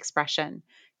artistic expression,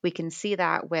 we can see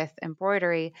that with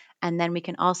embroidery, and then we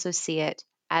can also see it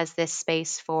as this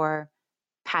space for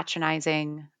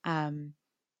patronizing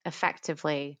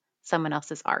effectively someone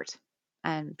else's art,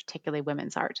 and particularly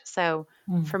women's art. So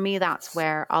for me, that's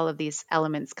where all of these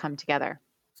elements come together.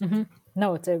 Mm-hmm.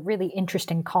 No, it's a really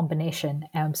interesting combination.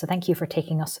 So thank you for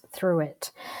taking us through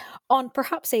it. On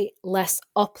perhaps a less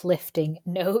uplifting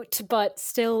note, but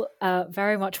still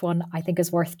very much one I think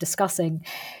is worth discussing,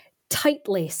 tight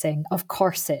lacing of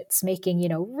corsets, making,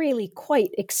 really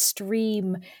quite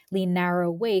extremely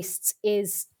narrow waists,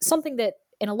 is something that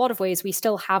in a lot of ways we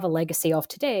still have a legacy of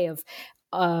today, of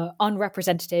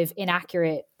unrepresentative,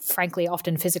 inaccurate, frankly,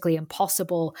 often physically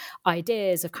impossible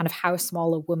ideas of kind of how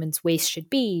small a woman's waist should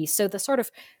be. So the sort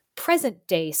of present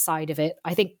day side of it,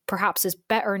 I think perhaps is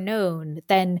better known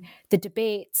than the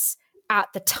debates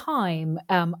at the time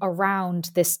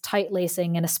around this tight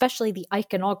lacing, and especially the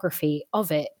iconography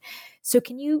of it. So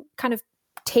can you kind of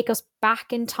take us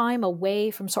back in time,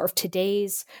 away from sort of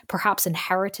today's perhaps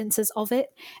inheritances of it,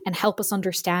 and help us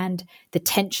understand the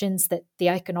tensions that the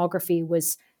iconography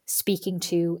was speaking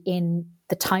to in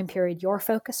the time period you're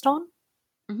focused on?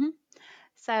 Mm-hmm.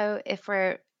 So if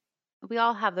we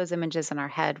all have those images in our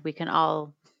head, we can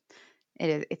all,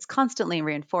 it's constantly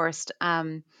reinforced.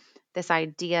 This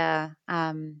idea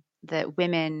that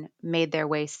women made their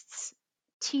waists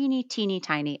teeny, teeny,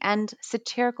 tiny, and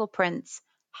satirical prints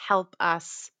help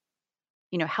us,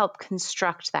 help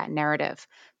construct that narrative.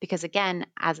 Because again,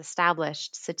 as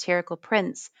established, satirical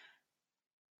prints,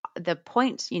 the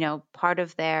point, part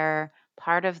of their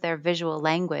visual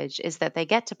language is that they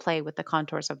get to play with the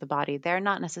contours of the body. They're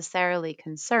not necessarily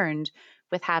concerned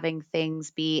with having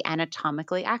things be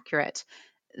anatomically accurate.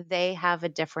 They have a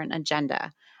different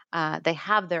agenda. They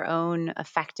have their own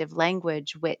effective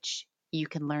language, which you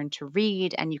can learn to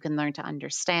read and you can learn to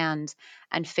understand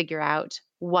and figure out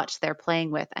what they're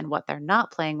playing with and what they're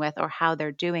not playing with, or how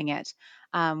they're doing it,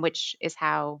 which is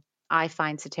how I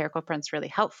find satirical prints really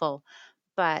helpful.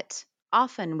 But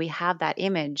often we have that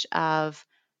image of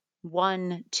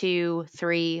 1, 2,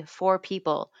 3, 4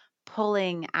 people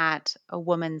pulling at a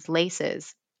woman's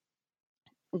laces,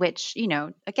 which,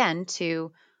 again,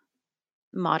 to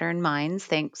modern minds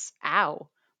thinks, ow.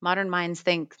 Modern minds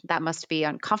think that must be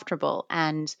uncomfortable,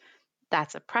 and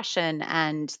that's oppression,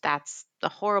 and that's a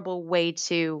horrible way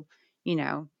to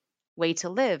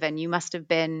live, and you must have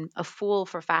been a fool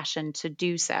for fashion to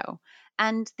do so.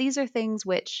 And these are things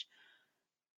which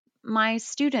my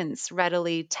students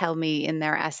readily tell me in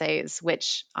their essays,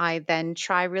 which I then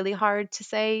try really hard to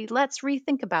say, let's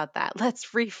rethink about that.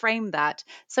 Let's reframe that.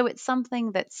 So it's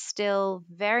something that's still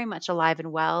very much alive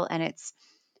and well, and it's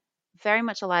very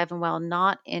much alive and well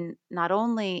not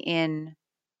only in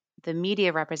the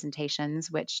media representations,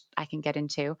 which I can get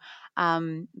into,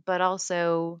 but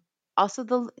also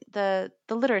the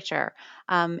literature.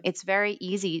 It's very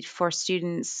easy for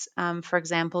students, for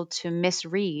example, to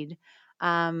misread.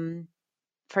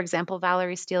 For example,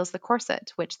 Valerie Steele's The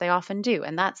Corset, which they often do,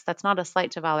 and that's not a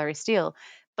slight to Valerie Steele,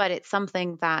 but it's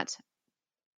something that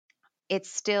it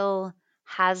still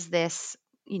has this,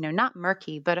 not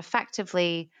murky, but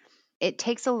effectively it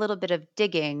takes a little bit of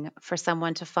digging for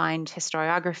someone to find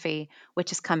historiography,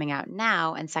 which is coming out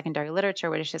now, and secondary literature,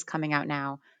 which is coming out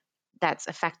now, that's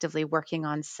effectively working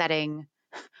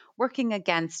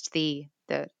against the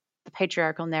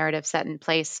patriarchal narrative set in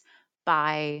place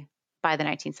by the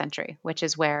 19th century, which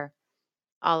is where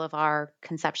all of our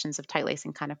conceptions of tight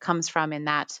lacing kind of comes from, in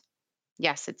that,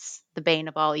 yes, it's the bane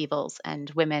of all evils,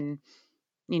 and women,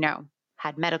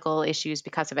 had medical issues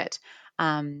because of it.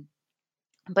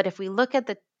 But if we look at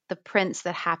the prints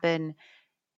that happen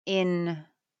in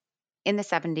the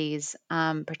 70s,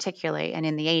 particularly, and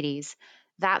in the 80s,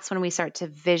 that's when we start to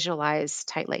visualize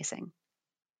tight lacing.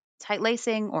 Tight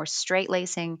lacing or straight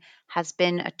lacing has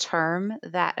been a term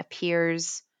that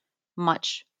appears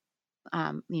much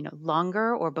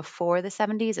longer or before the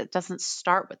 70s. It doesn't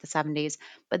start with the 70s,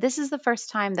 but this is the first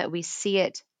time that we see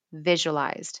it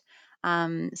visualized.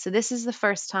 So this is the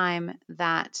first time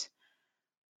that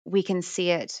we can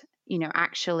see it,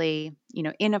 actually,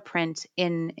 in a print,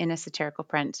 in a satirical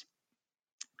print.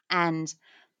 And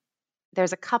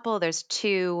there's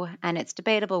two, and it's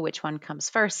debatable which one comes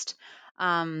first,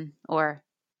 or,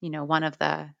 one of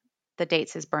the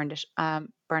dates is burnished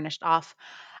off.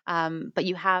 But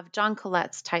you have John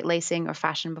Collette's tight lacing or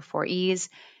fashion before ease.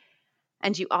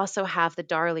 And you also have the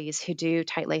Darleys who do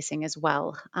tight lacing as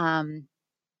well.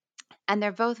 And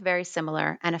they're both very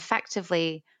similar. And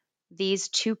effectively, these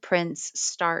two prints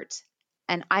start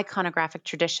an iconographic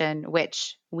tradition,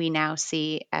 which we now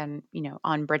see on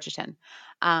Bridgerton.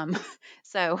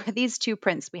 So these two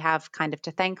prints we have kind of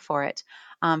to thank for it,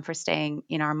 for staying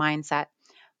in our mindset.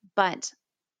 But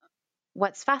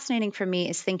what's fascinating for me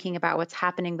is thinking about what's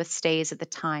happening with stays at the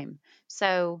time.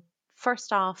 So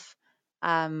first off,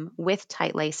 with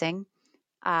tight lacing,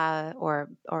 or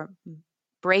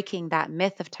breaking that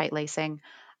myth of tight lacing,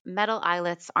 metal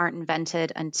eyelets aren't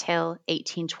invented until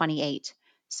 1828.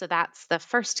 So that's the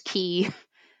first key.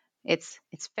 It's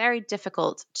very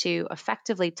difficult to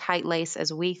effectively tight lace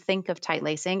as we think of tight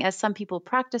lacing, as some people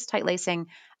practice tight lacing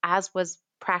as was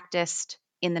practiced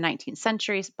in the 19th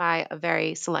century by a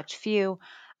very select few,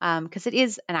 because it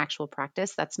is an actual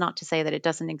practice. That's not to say that it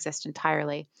doesn't exist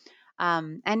entirely.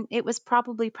 And it was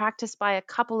probably practiced by a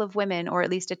couple of women, or at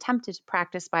least attempted to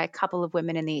practice by a couple of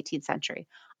women in the 18th century.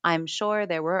 I'm sure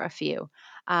there were a few.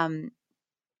 But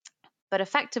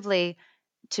effectively,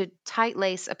 to tight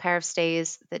lace a pair of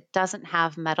stays that doesn't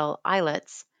have metal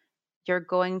eyelets, you're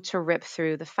going to rip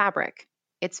through the fabric.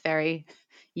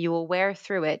 You will wear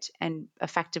through it and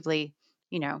effectively,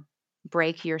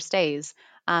 break your stays,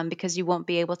 because you won't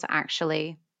be able to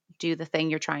actually do the thing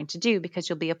you're trying to do, because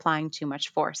you'll be applying too much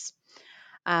force.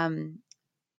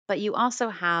 But you also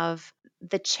have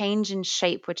the change in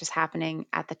shape, which is happening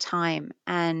at the time.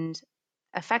 And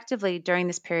effectively during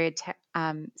this period,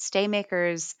 stay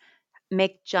makers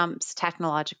make jumps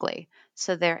technologically.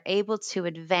 So they're able to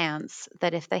advance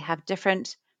that if they have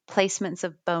different placements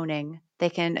of boning, they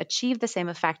can achieve the same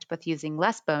effect with using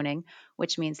less boning,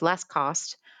 which means less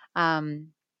cost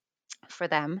for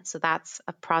them. So that's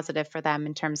a positive for them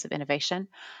in terms of innovation.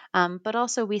 But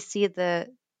also we see the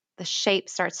shape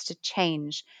starts to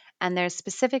change. And there's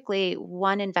specifically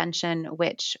one innovation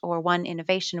which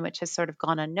has sort of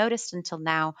gone unnoticed until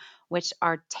now, which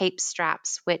are tape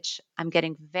straps, which I'm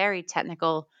getting very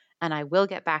technical, and I will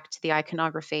get back to the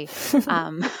iconography,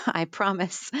 I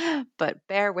promise, but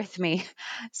bear with me.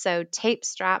 So tape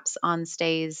straps on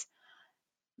stays.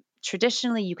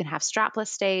 Traditionally, you can have strapless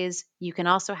stays. You can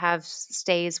also have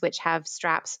stays which have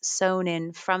straps sewn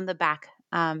in from the back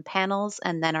panels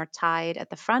and then are tied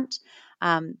at the front.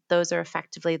 Those are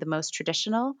effectively the most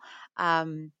traditional.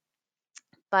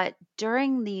 But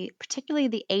during particularly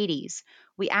the 80s,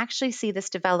 we actually see this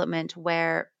development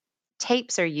where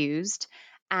tapes are used,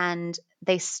 and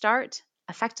they start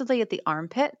effectively at the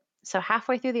armpit, so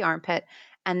halfway through the armpit,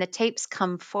 and the tapes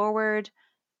come forward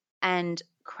and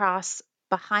cross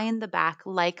behind the back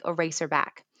like a racer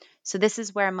back. So this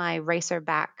is where my racer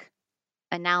back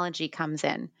analogy comes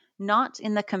in, not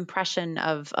in the compression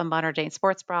of a modern day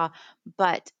sports bra,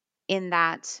 but in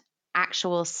that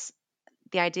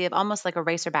the idea of almost like a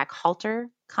racerback halter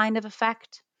kind of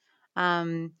effect,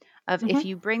 if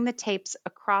you bring the tapes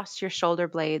across your shoulder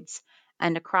blades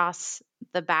and across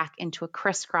the back into a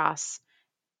crisscross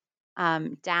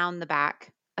down the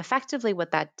back, effectively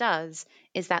what that does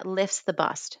is that lifts the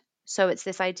bust. So it's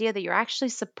this idea that you're actually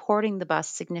supporting the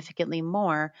bust significantly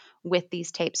more with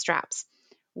these tape straps,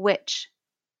 which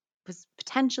was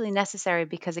potentially necessary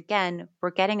because, again,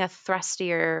 we're getting a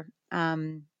thrustier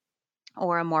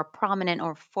or a more prominent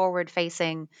or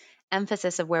forward-facing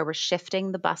emphasis of where we're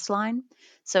shifting the bust line.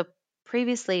 So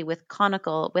previously with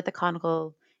the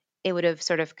conical, it would have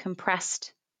sort of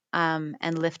compressed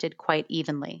and lifted quite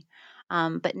evenly.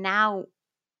 But now,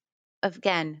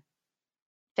 again,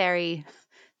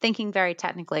 thinking very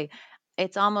technically,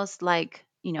 it's almost like,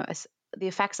 the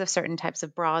effects of certain types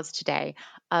of bras today,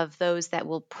 of those that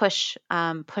will push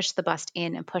the bust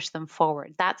in and push them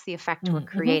forward. That's the effect we're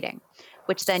creating,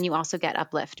 which then you also get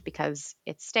uplift because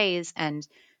it stays. And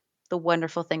the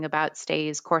wonderful thing about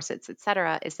stays, corsets,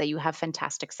 etc., is that you have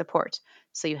fantastic support.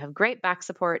 So you have great back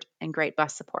support and great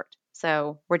bust support.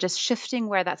 So we're just shifting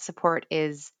where that support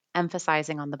is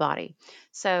emphasizing on the body.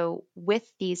 So with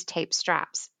these tape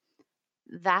straps,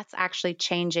 that's actually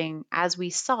changing, as we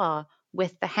saw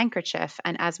with the handkerchief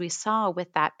and as we saw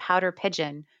with that powder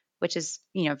pigeon, which is,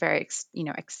 very,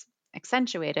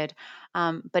 accentuated,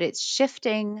 but it's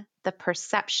shifting the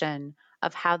perception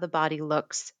of how the body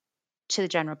looks to the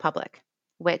general public,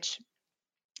 which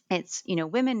it's,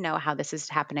 women know how this is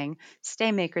happening.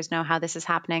 Stay makers know how this is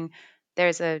happening.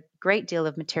 There's a great deal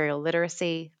of material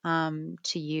literacy,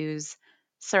 to use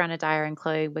Serena Dyer and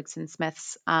Chloe Wigson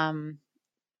Smith's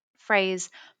phrase,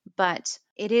 but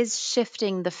it is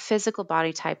shifting the physical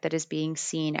body type that is being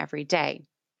seen every day.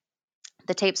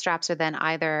 The tape straps are then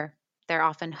they're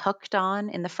often hooked on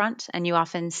in the front, and you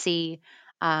often see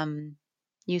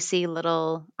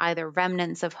little either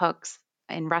remnants of hooks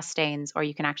in rust stains, or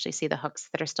you can actually see the hooks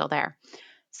that are still there.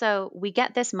 So we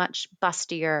get this much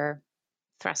bustier,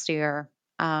 thrustier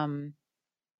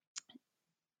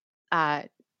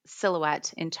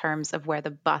silhouette in terms of where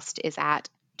the bust is at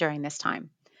during this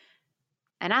time.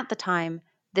 And at the time,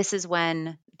 this is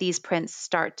when these prints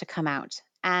start to come out.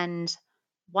 And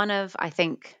one of, I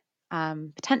think,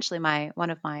 potentially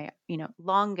one of my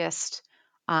longest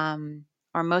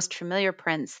or most familiar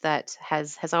prints that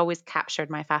has always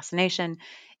captured my fascination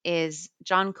is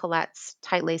John Collette's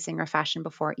Tight Lacing or Fashion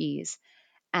Before Ease.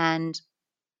 And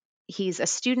he's a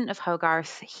student of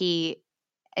Hogarth. He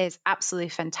is absolutely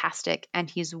fantastic, and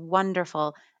he's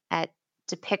wonderful at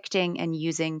depicting and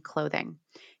using clothing.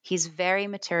 He's very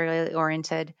materially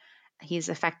oriented. He's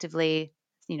effectively,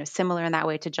 similar in that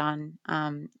way to John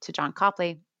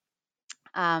Copley.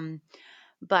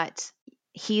 But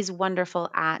he's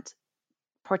wonderful at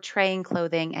portraying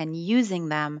clothing and using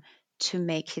them to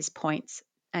make his points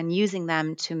and using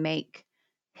them to make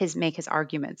his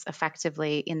arguments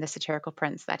effectively in the satirical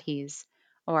prints that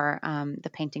or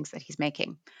the paintings that he's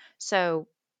making. So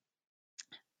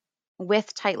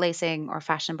with Tight Lacing or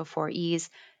Fashion Before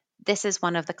Ease, this is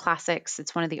one of the classics.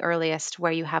 It's one of the earliest,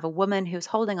 where you have a woman who's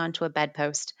holding onto a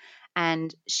bedpost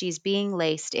and she's being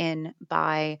laced in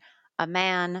by a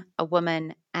man, a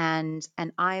woman, and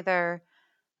an either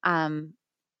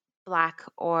Black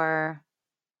or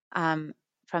from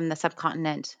the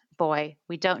subcontinent boy.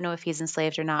 We don't know if he's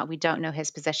enslaved or not. We don't know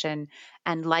his position.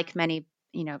 And like many,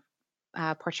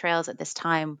 portrayals at this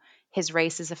time, his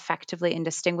race is effectively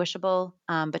indistinguishable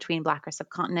between Black or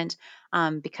subcontinent,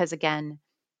 because again,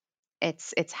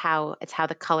 it's how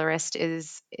the colorist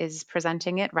is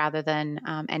presenting it rather than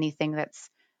anything that's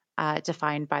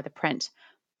defined by the print.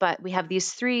 But we have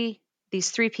these three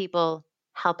people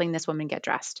helping this woman get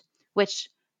dressed, which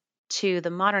to the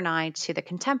modern eye, to the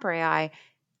contemporary eye,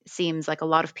 seems like a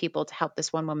lot of people to help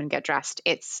this one woman get dressed.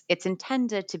 It's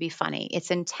intended to be funny.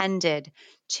 It's intended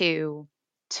to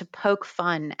poke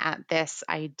fun at this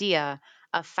idea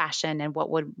of fashion and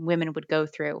what women would go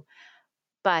through.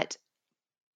 But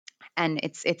and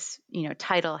its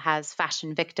title has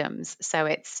Fashion Victims. So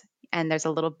and there's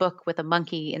a little book with a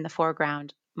monkey in the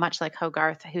foreground, much like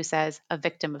Hogarth, who says a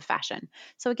victim of fashion.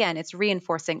 So again, it's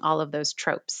reinforcing all of those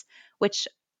tropes, which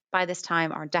by this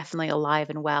time are definitely alive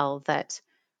and well, that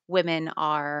women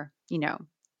are,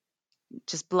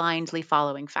 just blindly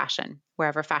following fashion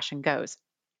wherever fashion goes.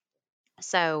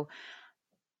 So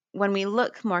when we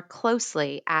look more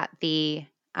closely at the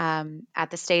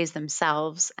stays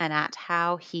themselves and at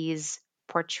how he's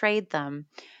portrayed them,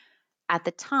 at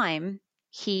the time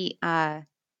he has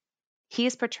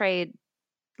portrayed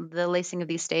the lacing of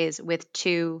these stays with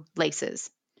two laces,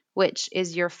 which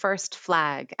is your first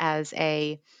flag as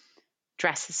a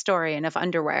dress historian of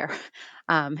underwear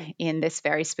in this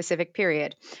very specific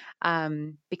period,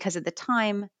 because at the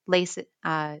time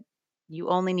you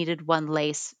only needed one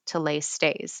lace to lace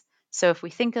stays. So if we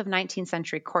think of 19th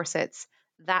century corsets,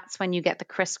 that's when you get the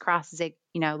crisscross zig,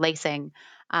 lacing,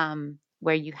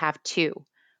 where you have two,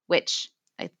 which,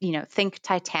 think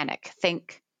Titanic,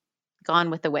 think Gone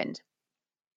with the Wind.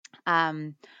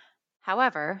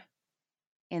 However,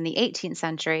 in the 18th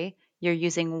century, you're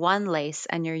using one lace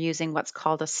and you're using what's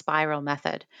called a spiral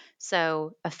method.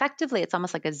 So effectively, it's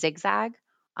almost like a zigzag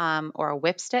or a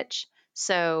whip stitch.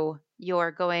 So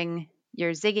you're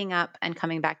zigging up and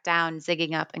coming back down,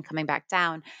 zigging up and coming back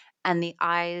down, and the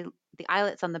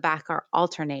eyelets on the back are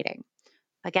alternating.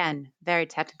 Again, very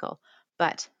technical,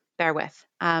 but bear with.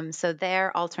 So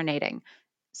they're alternating.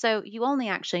 So you only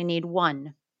actually need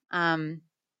one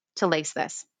to lace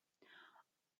this.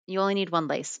 You only need one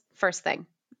lace, first thing.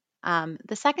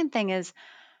 The second thing is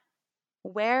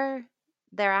where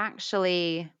they're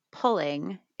actually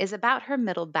pulling is about her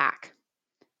middle back.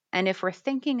 And if we're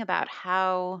thinking about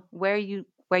where you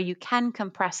can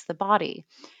compress the body,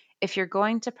 if you're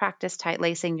going to practice tight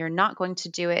lacing, you're not going to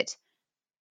do it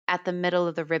at the middle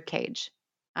of the rib cage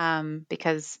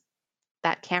because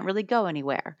that can't really go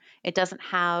anywhere.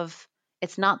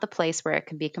 It's not the place where it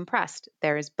can be compressed.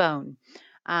 There is bone.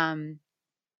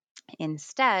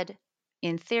 Instead,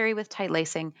 in theory, with tight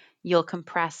lacing, you'll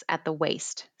compress at the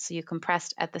waist. So you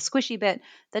compress at the squishy bit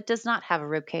that does not have a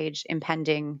rib cage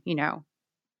impending,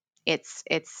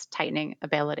 its tightening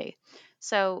ability.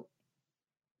 So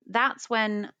that's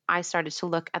when I started to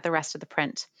look at the rest of the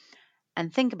print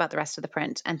and think about the rest of the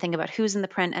print and think about who's in the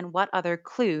print and what other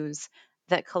clues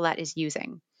that Colette is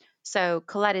using. So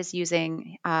Colette is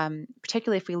using,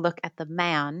 particularly if we look at the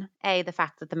man, the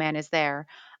fact that the man is there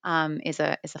is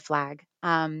a flag.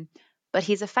 But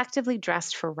he's effectively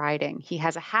dressed for riding. He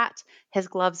has a hat, his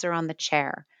gloves are on the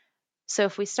chair. So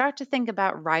if we start to think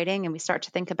about riding and we start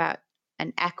to think about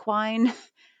an equine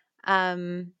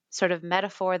sort of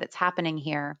metaphor that's happening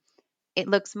here, it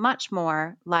looks much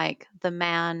more like the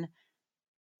man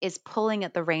is pulling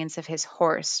at the reins of his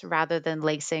horse rather than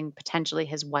lacing potentially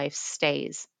his wife's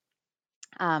stays.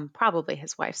 Probably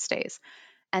his wife's stays.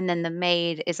 And then the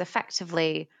maid is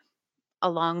effectively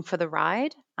along for the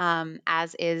ride,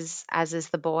 as is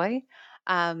the boy.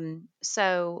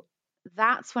 So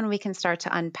that's when we can start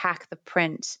to unpack the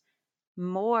print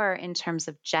more in terms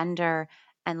of gender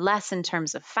and less in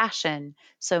terms of fashion.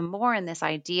 So more in this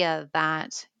idea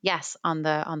that, yes, on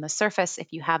the surface,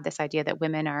 if you have this idea that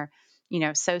women are,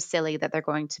 so silly that they're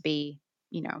going to be,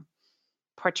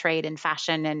 portrayed in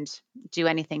fashion and do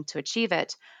anything to achieve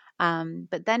it.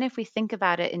 But then if we think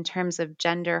about it in terms of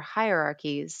gender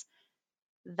hierarchies,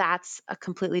 that's a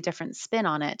completely different spin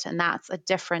on it. And that's a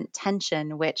different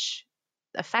tension, which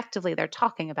effectively they're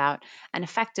talking about. And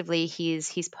effectively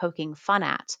he's poking fun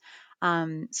at.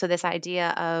 So this idea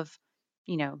of,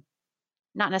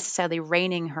 not necessarily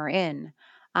reining her in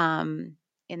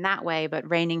that way, but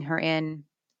reining her in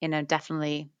a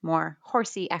definitely more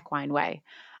horsey equine way.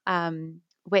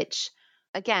 Which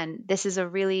again, it's a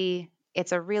really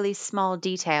small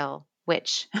detail,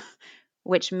 which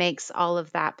makes all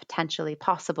of that potentially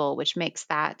possible, which makes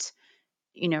that,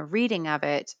 reading of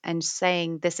it and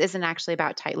saying this isn't actually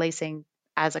about tight lacing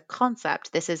as a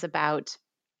concept. This is about,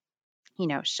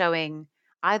 showing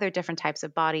either different types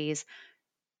of bodies,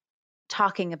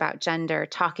 talking about gender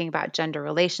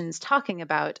relations, talking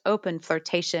about open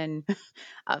flirtation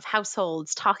of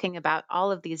households, talking about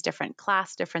all of these different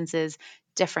class differences,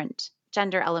 different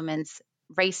gender elements,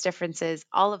 race differences,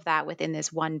 all of that within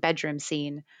this one bedroom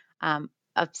scene,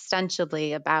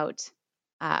 ostensibly about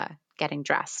getting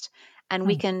dressed. And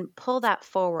we can pull that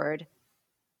forward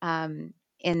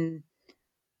in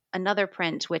another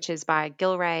print, which is by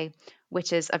Gilray,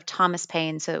 which is of Thomas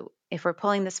Paine. So if we're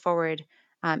pulling this forward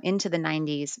into the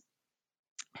 90s,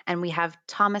 and we have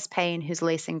Thomas Paine who's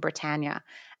lacing Britannia.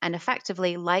 And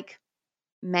effectively, like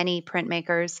many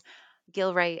printmakers,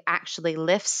 Gilray actually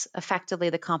lifts effectively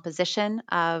the composition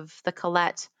of the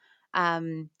Colette.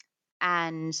 And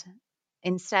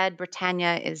instead,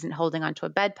 Britannia isn't holding onto a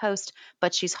bedpost,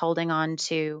 but she's holding on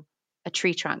to a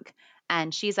tree trunk.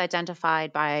 And she's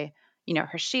identified by,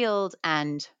 her shield,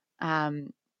 and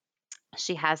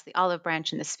she has the olive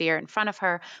branch and the sphere in front of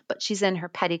her, but she's in her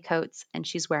petticoats and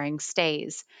she's wearing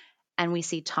stays. And we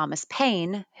see Thomas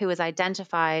Paine, who is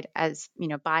identified as,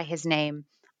 by his name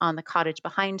on the cottage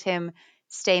behind him,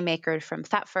 staymaker from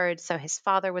Thetford. So his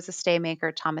father was a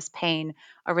staymaker. Thomas Paine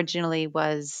originally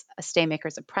was a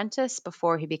staymaker's apprentice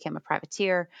before he became a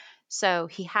privateer. So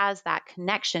he has that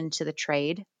connection to the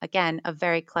trade. Again, a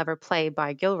very clever play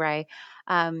by Gilray.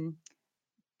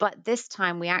 But this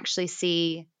time we actually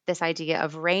see this idea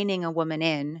of reining a woman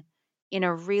in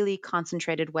a really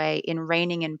concentrated way, in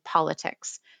reining in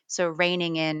politics. So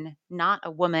reining in not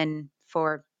a woman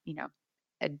for,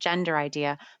 a gender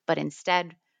idea, but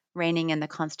instead reining in the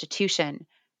Constitution,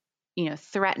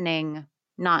 threatening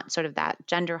not sort of that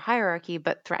gender hierarchy,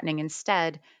 but threatening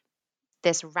instead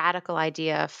this radical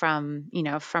idea from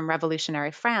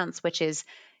revolutionary France, which is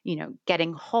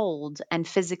getting hold and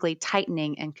physically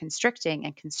tightening and constricting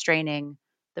and constraining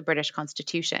the British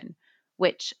Constitution,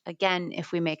 which, again,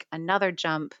 if we make another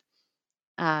jump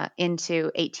into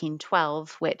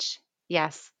 1812, which,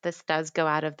 yes, this does go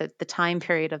out of the time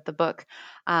period of the book,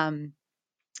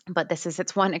 but this is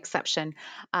its one exception.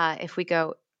 If we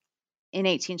go in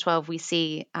 1812, we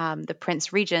see the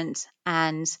Prince Regent,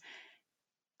 and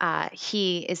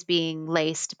he is being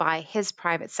laced by his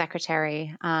private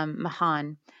secretary,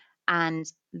 Mahan.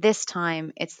 And this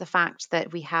time, it's the fact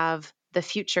that we have the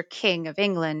future King of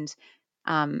England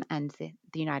and the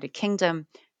United Kingdom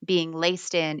being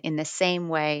laced in the same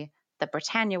way that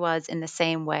Britannia was, in the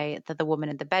same way that the woman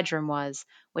in the bedroom was,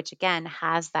 which again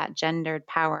has that gendered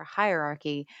power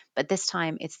hierarchy. But this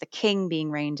time, it's the king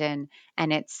being reined in,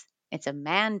 and it's a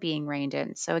man being reined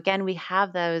in. So again, we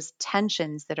have those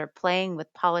tensions that are playing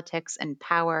with politics and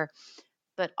power,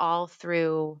 but all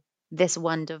through this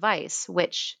one device,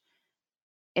 which,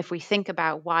 if we think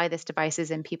about why this device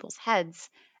is in people's heads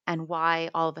and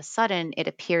why all of a sudden it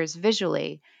appears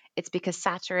visually, it's because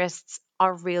satirists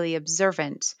are really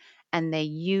observant and they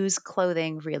use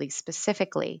clothing really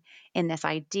specifically in this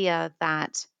idea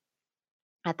that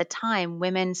at the time,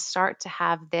 women start to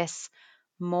have this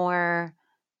more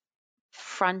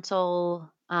frontal,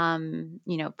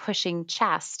 pushing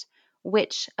chest,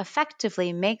 which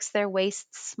effectively makes their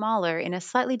waists smaller in a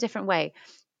slightly different way.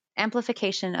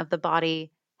 Amplification of the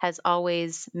body has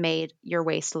always made your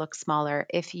waist look smaller.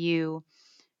 If you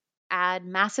add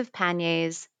massive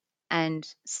panniers and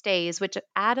stays, which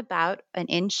add about an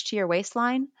inch to your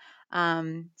waistline.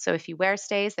 So if you wear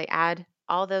stays, they add,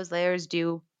 all those layers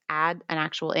do add an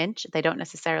actual inch. They don't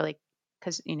necessarily,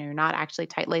 because you're not actually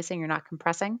tight lacing, you're not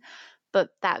compressing, but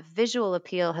that visual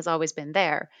appeal has always been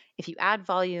there. If you add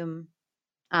volume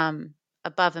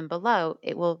above and below,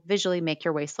 it will visually make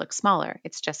your waist look smaller.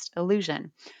 It's just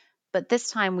illusion. But this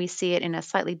time we see it in a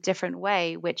slightly different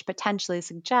way, which potentially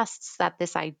suggests that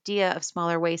this idea of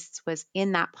smaller waists was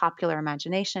in that popular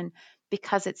imagination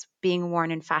because it's being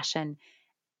worn in fashion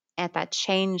at that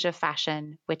change of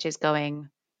fashion, which is going,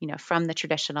 from the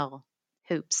traditional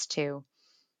hoops to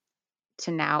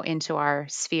now into our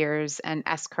spheres and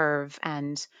S-curve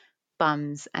and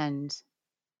bums and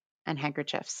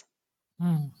handkerchiefs.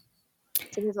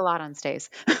 So there's a lot on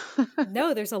stays.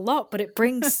 No, there's a lot, but it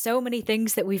brings so many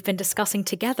things that we've been discussing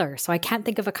together. So I can't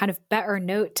think of a kind of better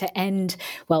note to end,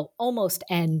 almost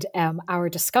end our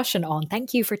discussion on.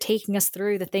 Thank you for taking us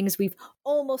through the things we've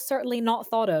almost certainly not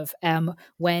thought of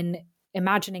when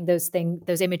imagining those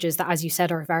images that, as you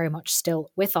said, are very much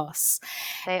still with us.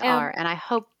 They are, and I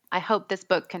hope this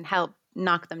book can help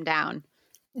knock them down.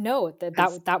 No,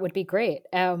 that would be great.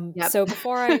 So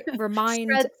before I remind...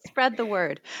 spread the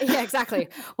word. Yeah, exactly.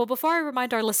 Well, before I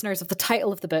remind our listeners of the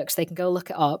title of the books, they can go look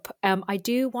it up. I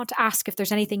do want to ask if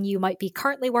there's anything you might be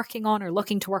currently working on or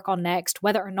looking to work on next,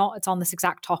 whether or not it's on this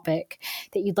exact topic,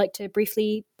 that you'd like to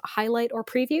briefly highlight or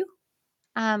preview.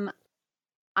 It's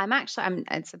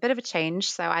a bit of a change.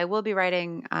 So I will be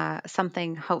writing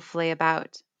something hopefully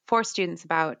for students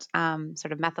about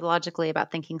sort of methodologically about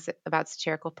thinking about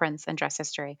satirical prints and dress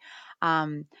history.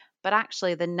 But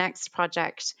actually the next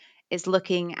project is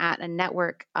looking at a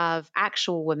network of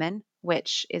actual women,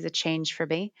 which is a change for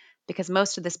me because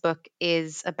most of this book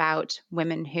is about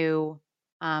women who,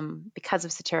 because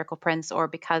of satirical prints or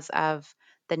because of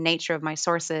the nature of my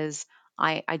sources,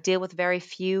 I deal with very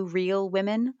few real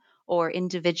women or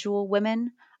individual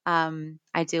women.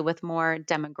 I deal with more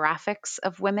demographics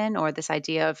of women or this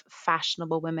idea of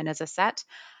fashionable women as a set.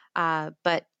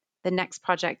 But the next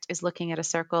project is looking at a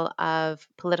circle of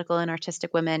political and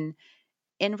artistic women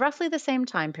in roughly the same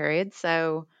time period.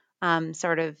 So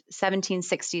sort of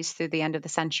 1760s through the end of the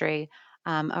century,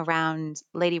 around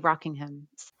Lady Rockingham,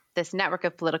 this network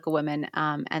of political women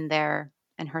and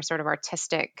her sort of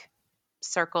artistic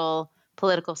circle,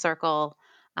 political circle,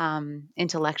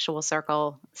 intellectual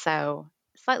circle. So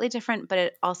slightly different, but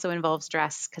it also involves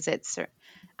dress because it's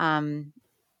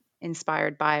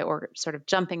inspired by or sort of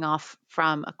jumping off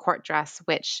from a court dress,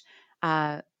 which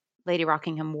Lady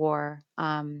Rockingham wore,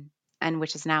 and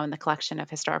which is now in the collection of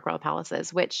Historic Royal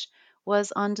Palaces, which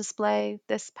was on display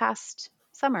this past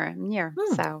summer and year.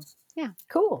 So, yeah.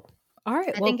 Cool. All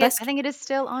right. I think it is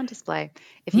still on display.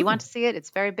 If you want to see it, it's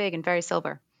very big and very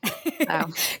silver.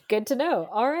 Good to know.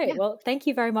 All right. Yeah. Well, thank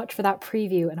you very much for that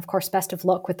preview. And of course, best of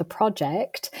luck with the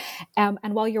project. And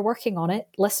while you're working on it,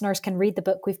 listeners can read the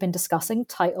book we've been discussing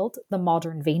titled The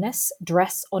Modern Venus,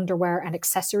 Dress, Underwear and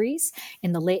Accessories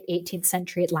in the Late 18th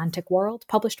Century Atlantic World,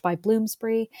 published by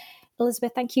Bloomsbury.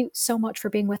 Elisabeth, thank you so much for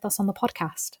being with us on the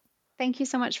podcast. Thank you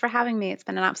so much for having me. It's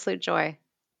been an absolute joy.